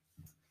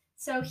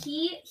 So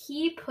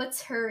he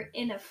puts her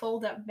in a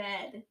fold up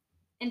bed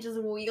and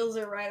just wheels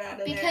her right out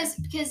of because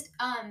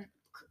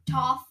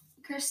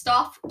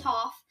Christoph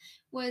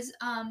was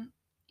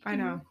I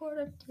know. record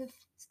up to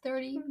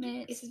 30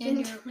 minutes It's in been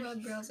your 20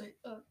 web browser.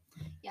 Oh.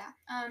 Yeah.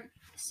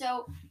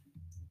 So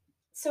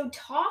So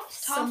Toph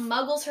Toph-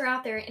 smuggles her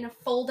out there in a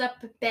fold up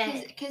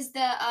bed because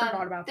the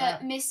Forgot about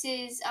that.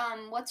 Mrs.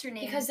 What's her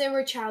name? because they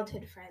were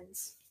childhood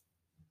friends.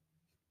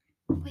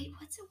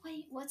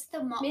 What's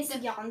the mom? Miss the,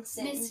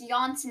 Janssen, Miss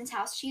Janssen's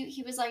house.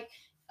 He was like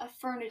a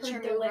furniture her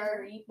mover,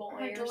 delivery boy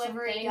her or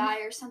delivery something. guy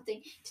or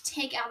something to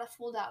take out a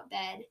fold out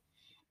bed.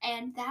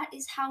 And that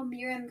is how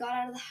Miriam got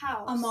out of the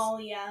house.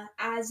 Amalia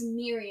as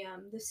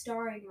Miriam, the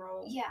starring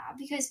role. Yeah,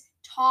 because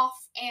Toph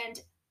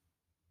and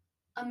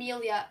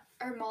Amalia.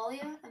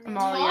 Amalia.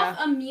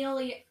 Toph,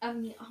 Amelia, oh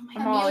my god. Amelia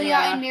Amalia.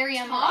 and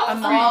Miriam were Toph, all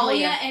Amalia.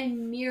 Amalia,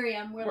 and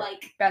Miriam were Were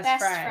like Best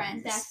best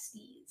friends. friends.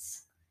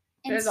 besties.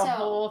 And There's so, a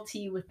whole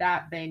tea with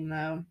that thing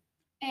though.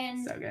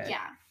 and so good.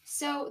 yeah.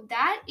 So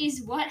that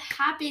is what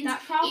happened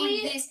That probably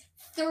in this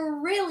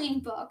thrilling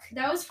book.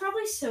 that was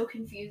probably so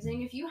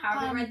confusing. If you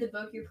haven't Um, read the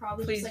book, you're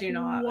probably please just do like,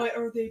 not. what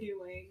are they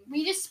doing?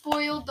 We just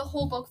spoiled the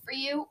whole book for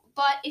you,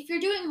 but if you're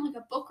doing like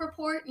a book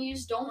report and you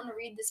just don't want to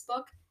read this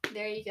book,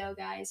 there you go,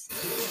 guys.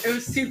 It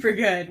was super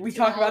good. We To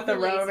talk all about the the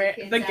lazy romance,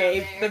 kids the out gay,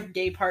 there. the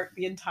gay part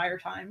the entire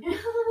time.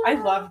 I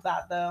loved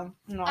that though.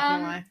 I'm not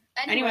gonna lie.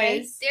 Anyway,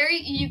 Anyways. there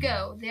you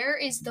go. There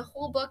is the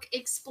whole book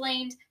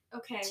explained.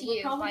 Okay, To we're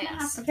you probably by gonna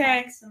have us. to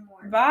Okay. talk some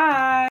more.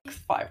 Bye.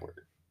 5 words.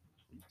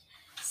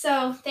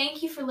 So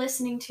thank you for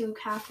listening to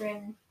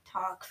Catherine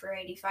talk for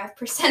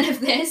 85%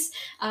 of this.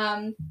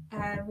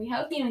 We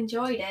hope you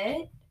enjoyed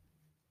it.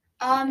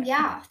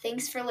 Yeah,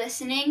 thanks for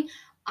listening.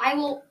 I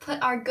will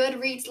put our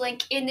Goodreads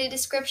link in the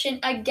description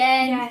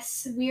again.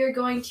 Yes, we are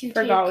going to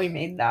Forgot we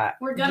made that.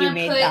 We're You gonna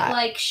made put that.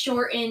 like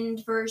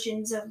shortened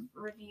versions of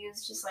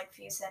reviews, just like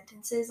few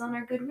sentences on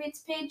our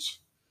Goodreads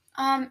page.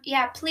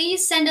 Yeah,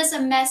 please send us a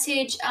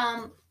message.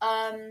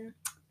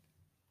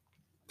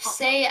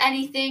 Say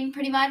anything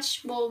pretty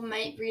much.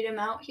 Might read them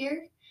out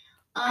here.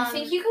 I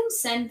think you can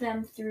send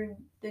them through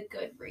the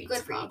Goodreads.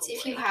 Goodreads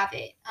if you probably. have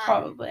it.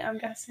 Probably, I'm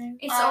guessing.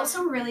 It's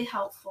also really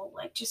helpful,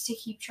 like just to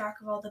keep track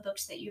of all the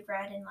books that you've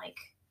read and like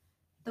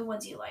the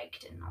ones you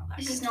liked and all that.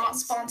 This kind is of not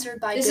things. sponsored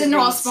by This Goodreads. is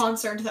not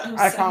sponsored though.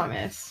 I so-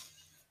 promise.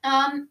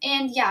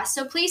 And yeah,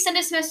 so please send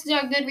us a message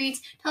on Goodreads.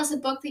 Tell us a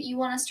book that you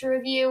want us to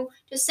review.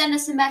 Just send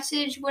us a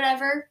message,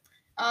 whatever.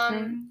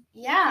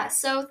 Yeah,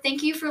 so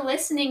thank you for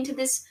listening to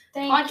this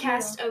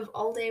podcast of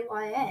All Day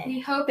YA. We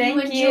hope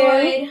Thank you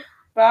enjoyed.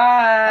 Bye.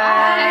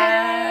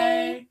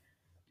 Bye.